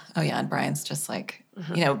 Yeah. Oh yeah. And Brian's just like,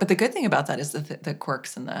 but the good thing about that is the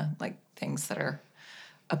quirks and the like things that are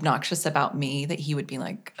obnoxious about me that he would be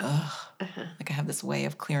like, ugh. Like I have this way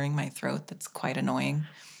of clearing my throat that's quite annoying.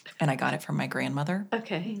 And I got it from my grandmother.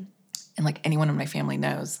 Okay. And like anyone in my family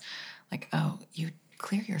knows, like, oh, you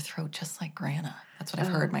clear your throat just like Grandma. That's what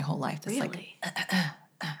I've heard my whole life. It's really?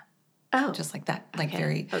 like, just like that. Like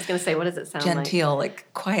very I was going to say, what does it sound genteel,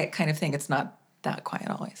 like quiet kind of thing. It's not that quiet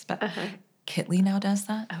always. But Kitley now does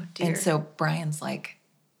that. Oh, dear. And so Brian's like,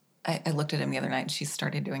 I looked at him the other night and she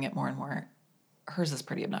started doing it more and more. Hers is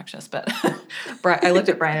pretty obnoxious, but I looked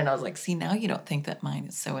at Brian and I was like, see, now you don't think that mine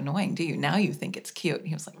is so annoying, do you? Now you think it's cute. And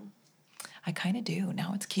he was like, I kind of do.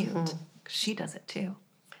 Now it's cute. 'Cause she does it too.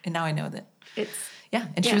 And now I know that.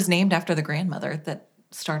 And she was named after the grandmother that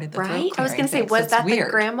started the throat clearing. I was going to say, was that the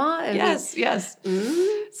grandma? Yes.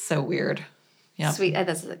 So weird. Yeah. Sweet.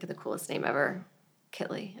 That's like the coolest name ever.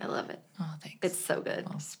 Kitley. I love it. Oh, thanks. It's so good.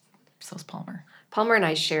 Well, so's Palmer. Palmer and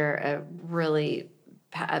I share a really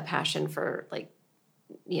a passion for like,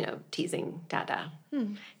 teasing Dada.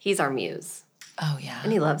 He's our muse. Oh, yeah.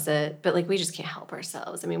 And he loves it, but like we just can't help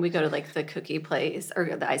ourselves. I mean, we go to like the cookie place or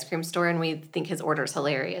the ice cream store and we think his order is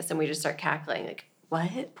hilarious and we just start cackling like,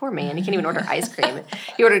 what? Poor man. He can't even order ice cream.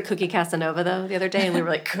 He ordered cookie Casanova though the other day and we were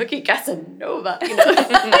like, cookie Casanova,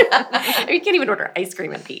 I mean, you can't even order ice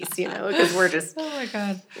cream in peace, because we're just. Oh my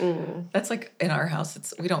God. That's like in our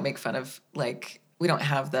house, we don't make fun of like, we don't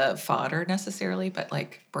have the fodder necessarily, but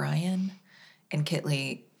like Brian and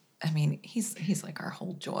Kitley, I mean, he's like our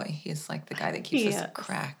whole joy. He's like the guy that keeps us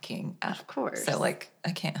cracking up. Of course. So like,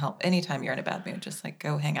 I can't help. Anytime you're in a bad mood, just like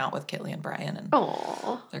go hang out with Kitley and Brian, and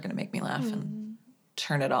they're gonna make me laugh and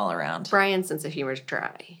turn it all around. Brian's sense of humor is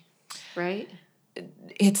dry, right?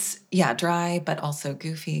 It's dry, but also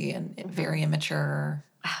goofy and very immature.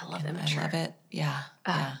 I love immature. I love it. Yeah,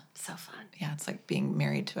 yeah, so fun. Yeah, it's like being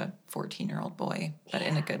married to a 14-year-old boy, but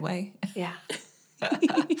in a good way. Yeah,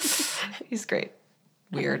 he's great.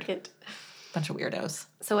 Weird. I like it. Bunch of weirdos.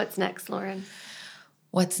 So what's next, Lauren?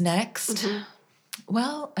 What's next?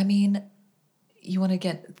 Well, I mean, you want to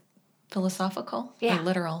get philosophical or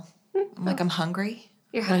literal? I'm like, I'm hungry.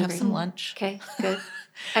 You're hungry. Have some lunch. Okay, good.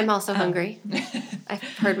 I'm also hungry. I've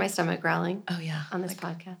heard my stomach growling. Oh yeah, on this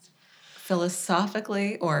podcast.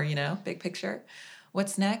 Philosophically, or big picture.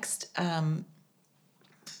 What's next?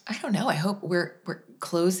 I don't know. I hope we're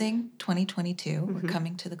closing 2022. We're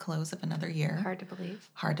coming to the close of another year. Hard to believe.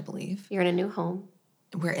 Hard to believe. You're in a new home.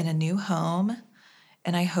 We're in a new home,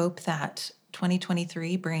 and I hope that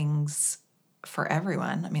 2023 brings for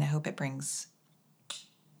everyone. I mean, I hope it brings,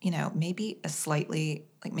 maybe a slightly,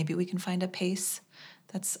 like maybe we can find a pace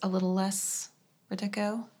that's a little less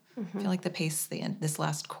ridiculous. I feel like the pace this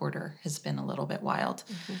last quarter has been a little bit wild.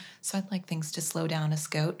 So I'd like things to slow down a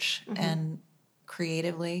scotch and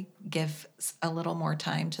creatively give a little more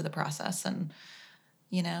time to the process and,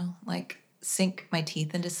 like sink my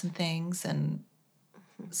teeth into some things and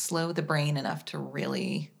slow the brain enough to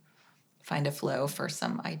really find a flow for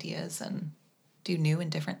some ideas and do new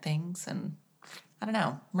and different things. And I don't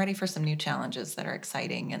know, I'm ready for some new challenges that are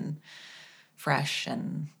exciting and fresh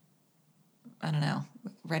and I don't know,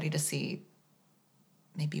 ready to see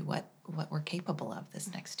maybe what we're capable of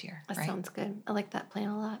this next year. That sounds good. I like that plan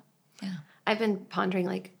a lot. Yeah. I've been pondering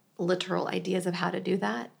like literal ideas of how to do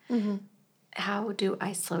that. How do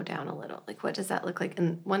I slow down a little? Like, what does that look like?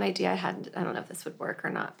 And one idea I had, I don't know if this would work or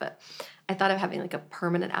not, but I thought of having like a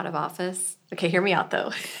permanent out of office. Okay, hear me out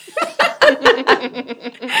though.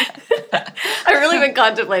 I've really been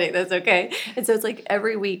contemplating this, okay? And so it's like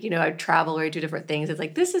every week, I travel or I do different things. It's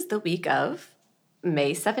like, this is the week of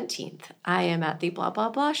May 17th. I am at the blah, blah,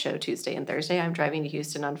 blah show Tuesday and Thursday. I'm driving to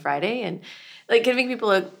Houston on Friday, and like giving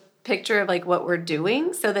people a picture of like what we're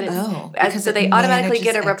doing so that it's, so they automatically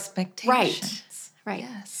get a expectations. Right.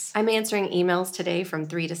 Yes. I'm answering emails today from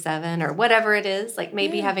 3 to 7 or whatever it is. Like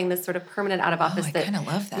maybe having this sort of permanent out of office I that kind of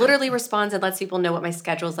love that. literally responds and lets people know what my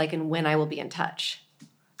schedule is like and when I will be in touch.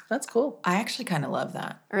 That's cool. I actually kind of love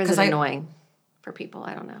that. Or is it annoying for people?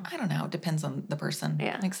 I don't know. I don't know. It depends on the person.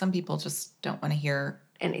 Yeah. Like some people just don't want to hear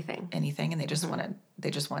anything, and they just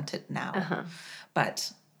want it now.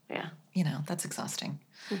 But that's exhausting.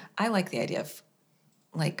 I like the idea of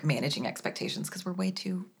like managing expectations because we're way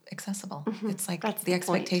too accessible. It's like That's the the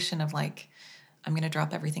expectation of like, I'm going to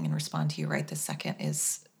drop everything and respond to you right this second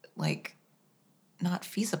is like not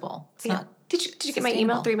feasible. It's not. Did you get my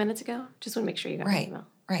email 3 minutes ago? Just want to make sure you got my email.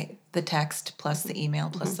 Right. The text plus the email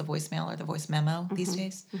plus the voicemail or the voice memo these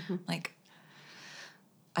days. Like,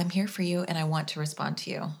 I'm here for you and I want to respond to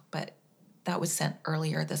you, but that was sent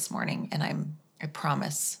earlier this morning and I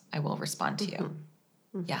promise I will respond to you.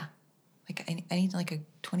 Yeah. Like I need like a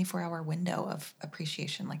 24-hour window of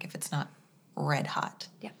appreciation. Like if it's not red hot.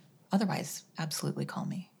 Yeah. Otherwise, absolutely call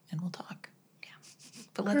me and we'll talk. Yeah.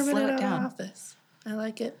 But let's slow it down. Office. I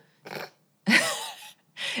like it.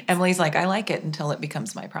 Emily's like, I like it until it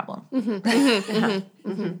becomes my problem. Until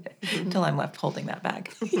I'm left holding that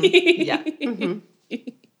bag. Yeah.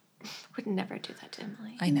 Would never do that to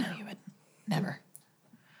Emily. I know you would. Never.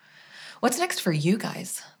 What's next for you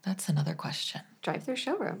guys? That's another question. Drive-through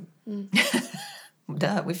showroom.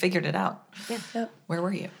 Duh, we figured it out. Yeah. Yep. Where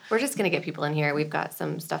were you? We're just going to get people in here. We've got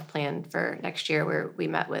some stuff planned for next year where we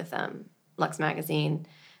met with Lux Magazine.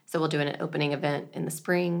 So we'll do an opening event in the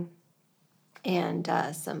spring and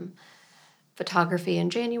some photography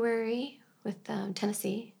in January with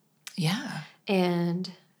Tennessee. Yeah.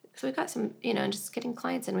 And so we've got some, just getting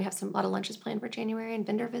clients in. We have a lot of lunches planned for January and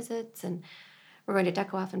vendor visits. And we're going to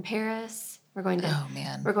Deco Off in Paris. We're going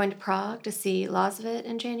to Prague to see Lozvit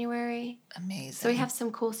in January. Amazing. So we have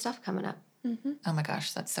some cool stuff coming up. Oh my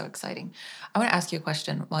gosh, that's so exciting. I want to ask you a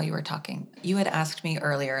question while you were talking. You had asked me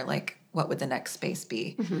earlier, like, what would the next space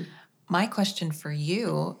be? My question for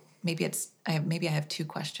you, I have two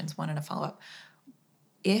questions, one and a follow-up.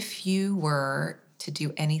 If you were to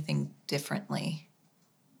do anything differently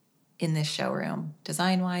in this showroom,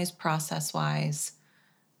 design-wise, process-wise,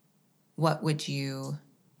 what would you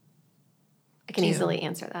I can easily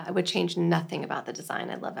answer that. I would change nothing about the design.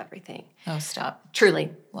 I love everything. Oh, stop.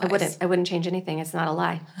 Truly. Lies. I wouldn't change anything. It's not a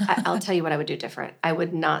lie. I'll tell you what I would do different. I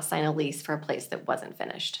would not sign a lease for a place that wasn't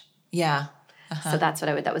finished. Yeah. So that's what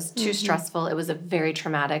I would. That was too stressful. It was a very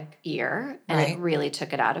traumatic year, and it really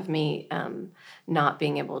took it out of me not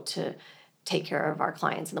being able to take care of our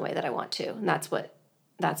clients in the way that I want to. And that's what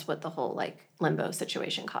the whole like limbo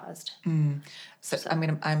situation caused. So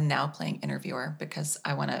I'm now playing interviewer because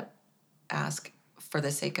I want to ask, for the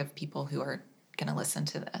sake of people who are going to listen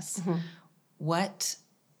to this,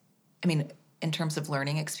 in terms of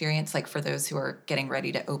learning experience, like for those who are getting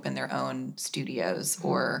ready to open their own studios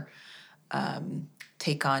or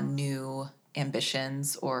take on new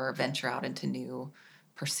ambitions or venture out into new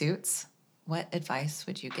pursuits, what advice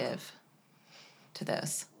would you give to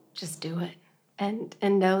those? Just do it, and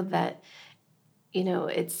know that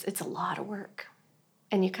it's a lot of work,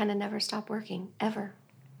 and you kind of never stop working ever.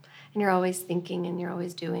 And you're always thinking and you're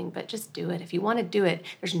always doing, but just do it. If you want to do it,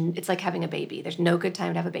 it's like having a baby. There's no good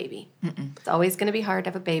time to have a baby. It's always going to be hard to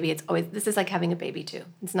have a baby. This is like having a baby too.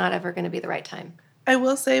 It's not ever going to be the right time. I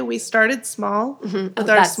will say we started small with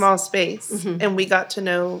our small space, and we got to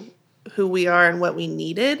know who we are and what we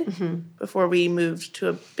needed before we moved to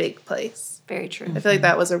a big place. Very true. I feel like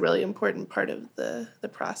that was a really important part of the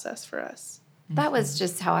process for us. That was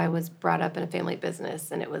just how I was brought up in a family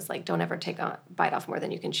business, and it was like, don't ever bite off more than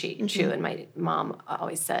you can chew. And my mom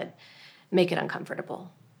always said, make it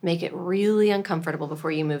uncomfortable. Make it really uncomfortable before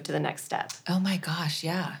you move to the next step. Oh my gosh,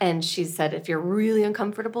 yeah. And she said, if you're really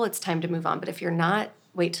uncomfortable, it's time to move on. But if you're not,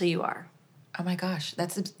 wait till you are. Oh my gosh,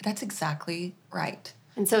 that's exactly right.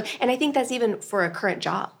 And I think that's even for a current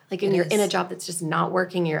job. Like when you're in a job that's just not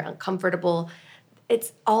working, you're uncomfortable.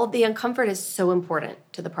 It's all the uncomfort is so important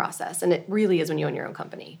to the process, and it really is when you own your own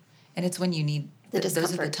company. And it's when you need those are the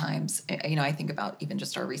discomfort. times. I think about even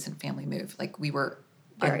just our recent family move. Like we were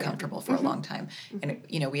uncomfortable for a long time, and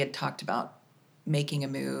we had talked about making a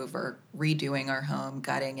move or redoing our home,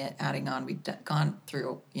 gutting it, adding on. We'd gone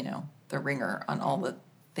through the ringer on all the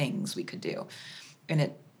things we could do,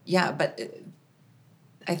 and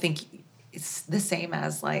I think it's the same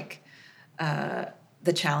as like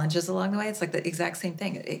the challenges along the way, it's like the exact same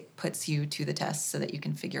thing. It puts you to the test so that you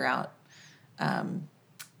can figure out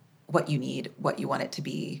what you need, what you want it to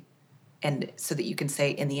be, and so that you can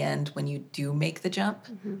say in the end, when you do make the jump,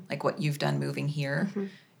 like what you've done moving here,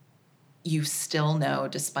 you still know,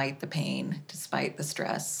 despite the pain, despite the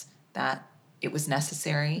stress, that it was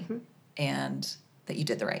necessary and that you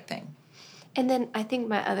did the right thing. And then I think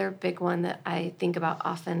my other big one that I think about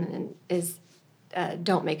often is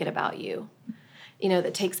don't make it about you. You know,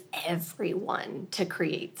 that takes everyone to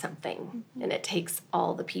create something, and it takes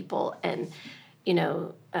all the people. And, you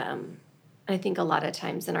know, I think a lot of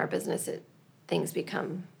times in our business, things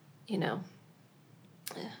become, you know,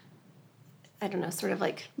 I don't know, sort of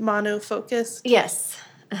like Mono-focused. yes.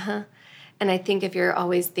 And I think if you're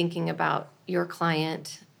always thinking about your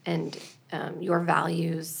client and your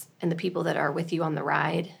values and the people that are with you on the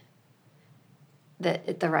ride,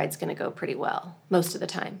 that the ride's going to go pretty well most of the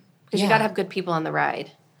time. Because you got to have good people on the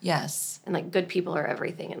ride. Yes. And like good people are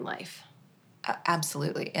everything in life.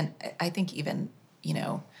 Absolutely. And I think even, you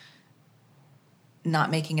know, not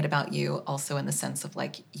making it about you also in the sense of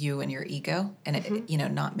like you and your ego and, it, you know,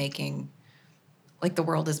 not making, like the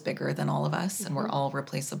world is bigger than all of us and we're all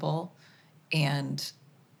replaceable and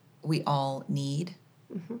we all need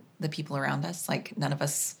the people around us. Like none of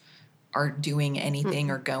us are doing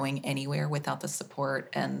anything or going anywhere without the support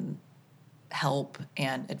and help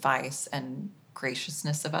and advice and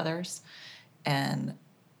graciousness of others. And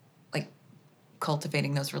like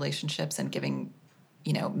cultivating those relationships and giving,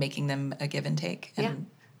 you know, making them a give and take and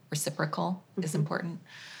reciprocal is important.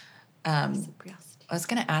 Reciprocity. I was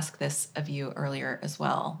going to ask this of you earlier as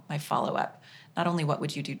well, my follow-up. Not only what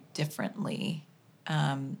would you do differently,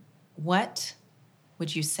 what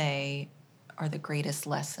would you say are the greatest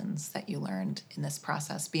lessons that you learned in this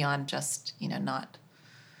process beyond just, you know, not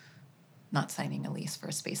signing a lease for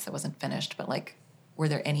a space that wasn't finished, but like, were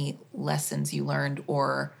there any lessons you learned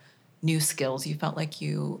or new skills you felt like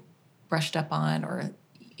you brushed up on or,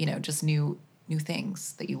 you know, just new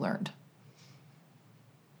things that you learned?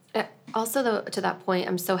 Also, though, to that point,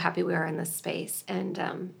 I'm so happy we are in this space.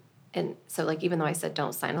 And so, like, even though I said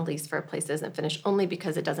don't sign a lease for a place that isn't finished, only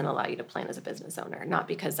because it doesn't allow you to plan as a business owner, not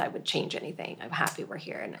because I would change anything. I'm happy we're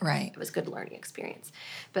here, and it was a good learning experience.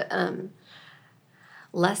 But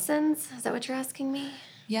lessons, is that what you're asking me?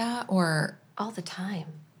 Yeah, or... All the time.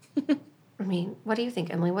 I mean, what do you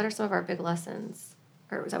think, Emily? What are some of our big lessons?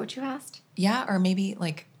 Or was that what you asked? Yeah, or maybe,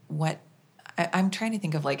 like, what... I'm trying to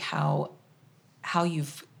think of, like, how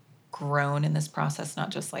you've grown in this process,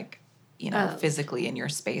 not just, like, you know, physically in your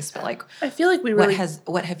space, but like I feel like we really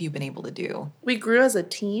what have you been able to do? We grew as a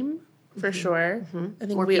team for sure. I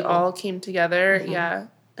think we all came together,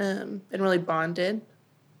 and really bonded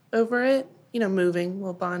over it. You know, moving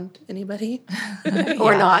will bond anybody,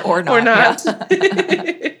 or not. Yeah.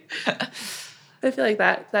 I feel like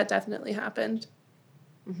that definitely happened.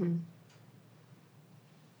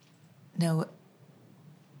 No,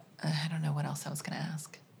 I don't know what else I was going to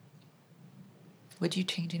ask. Would you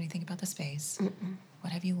change anything about the space?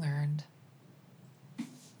 What have you learned?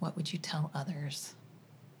 What would you tell others?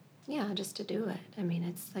 Yeah, just to do it. I mean,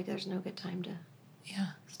 it's like there's no good time to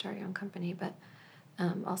start your own company, but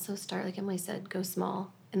also start, like Emily said, go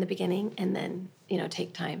small in the beginning and then, you know,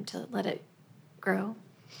 take time to let it grow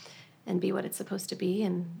and be what it's supposed to be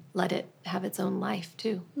and let it have its own life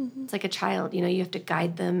too. It's like a child, you know, you have to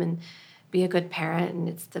guide them and be a good parent, and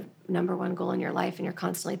it's the number one goal in your life, and you're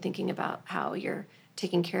constantly thinking about how you're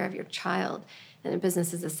taking care of your child. And a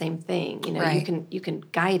business is the same thing. You know, you can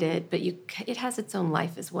guide it, but it has its own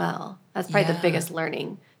life as well. That's probably the biggest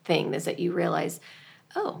learning thing, is that you realize,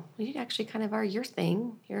 oh, you actually kind of are your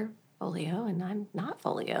thing. You're Pholio, and I'm not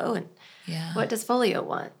Pholio. And what does Pholio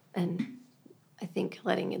want? And I think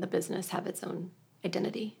letting the business have its own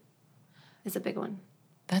identity is a big one.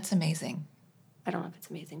 That's amazing. I don't know if it's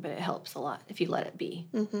amazing, but it helps a lot if you let it be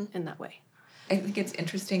in that way. I think it's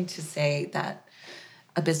interesting to say that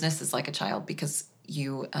a business is like a child because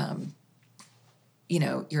you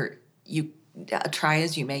know, you try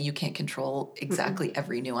as you may, you can't control exactly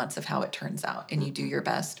every nuance of how it turns out, and you do your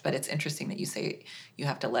best. But it's interesting that you say you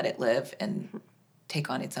have to let it live and take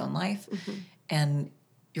on its own life, and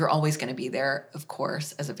you're always going to be there, of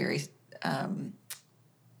course, as a very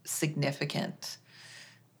significant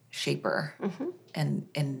shaper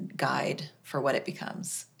and guide for what it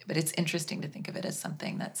becomes. But it's interesting to think of it as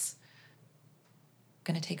something that's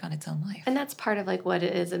going to take on its own life. And that's part of like what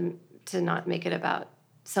it is, to not make it about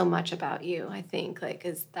so much about you, I think, like,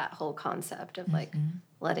 is that whole concept of like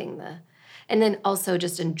letting and then also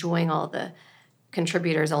just enjoying all the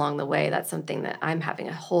contributors along the way, that's something that I'm having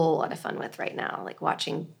a whole lot of fun with right now, like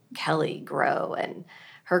watching Kelly grow and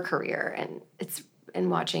her career, and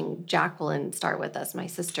watching Jacqueline start with us, my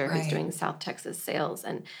sister who's doing South Texas sales.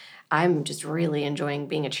 And I'm just really enjoying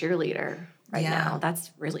being a cheerleader right now.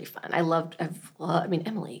 That's really fun.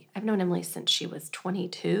 Emily, I've known Emily since she was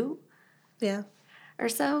 22 or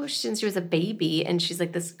so, since she was a baby. And she's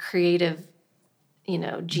like this creative,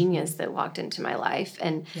 genius that walked into my life.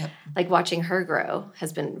 And like watching her grow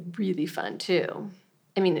has been really fun too.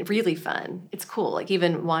 I mean, really fun. It's cool. Like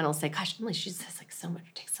even Juan will say, gosh, Emily, she just has like so much,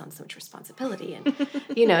 takes on so much responsibility. And,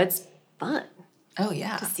 it's fun. Oh,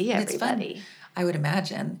 yeah. To see everybody. It's fun. I would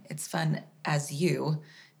imagine it's fun as you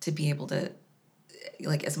to be able to,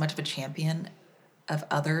 like, as much of a champion of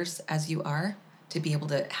others as you are, to be able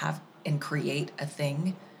to have and create a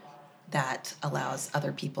thing that allows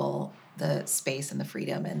other people the space and the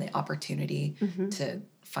freedom and the opportunity to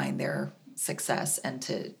find their success and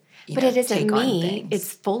to but it isn't me.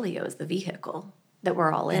 It's Pholio is the vehicle that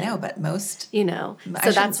we're all in. I know, but most, so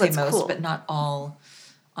that's what's most, cool. But not all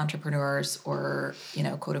entrepreneurs or,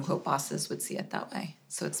 quote unquote bosses would see it that way.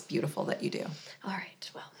 So it's beautiful that you do. All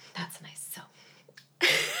right. Well, that's nice. So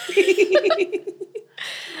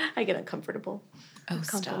I get uncomfortable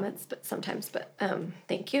compliments, but sometimes,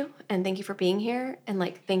 thank you. And thank you for being here. And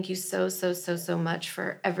like, thank you so, so, so, so much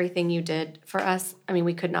for everything you did for us. I mean,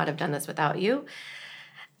 we could not have done this without you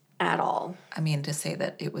at all. I mean, to say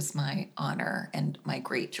that it was my honor and my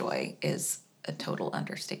great joy is a total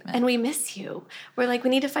understatement. And we miss you. We're like,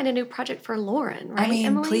 we need to find a new project for Lauren, right, I mean,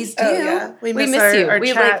 Emily? please do. Oh, yeah. We miss you. Our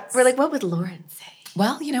chats. We're like, what would Lauren say?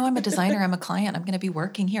 Well, I'm a designer. I'm a client. I'm going to be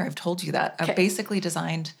working here. I've told you that. I've basically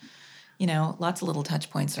designed, lots of little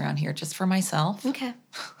touch points around here just for myself. Okay.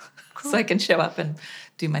 Cool. So I can show up and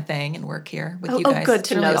do my thing and work here with you guys. Oh, good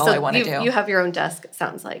to know. All so I want to do. You have your own desk, it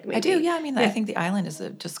sounds like. Maybe. I do, yeah. I mean, I think the island is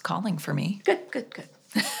just calling for me. Good.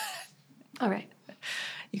 All right.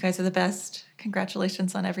 You guys are the best.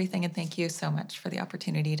 Congratulations on everything, and thank you so much for the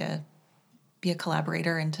opportunity to be a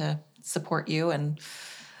collaborator and to support you and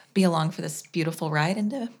be along for this beautiful ride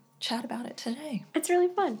and to chat about it today. It's really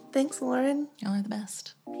fun. Thanks, Lauren. Y'all are the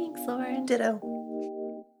best. Thanks, Lauren.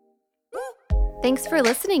 Ditto. Thanks for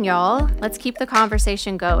listening, y'all. Let's keep the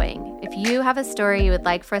conversation going. If you have a story you would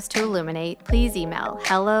like for us to illuminate, please email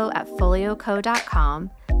hello@pholioco.com.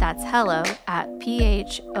 That's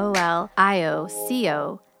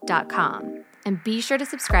hello@pholioco.com. And be sure to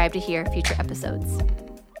subscribe to hear future episodes.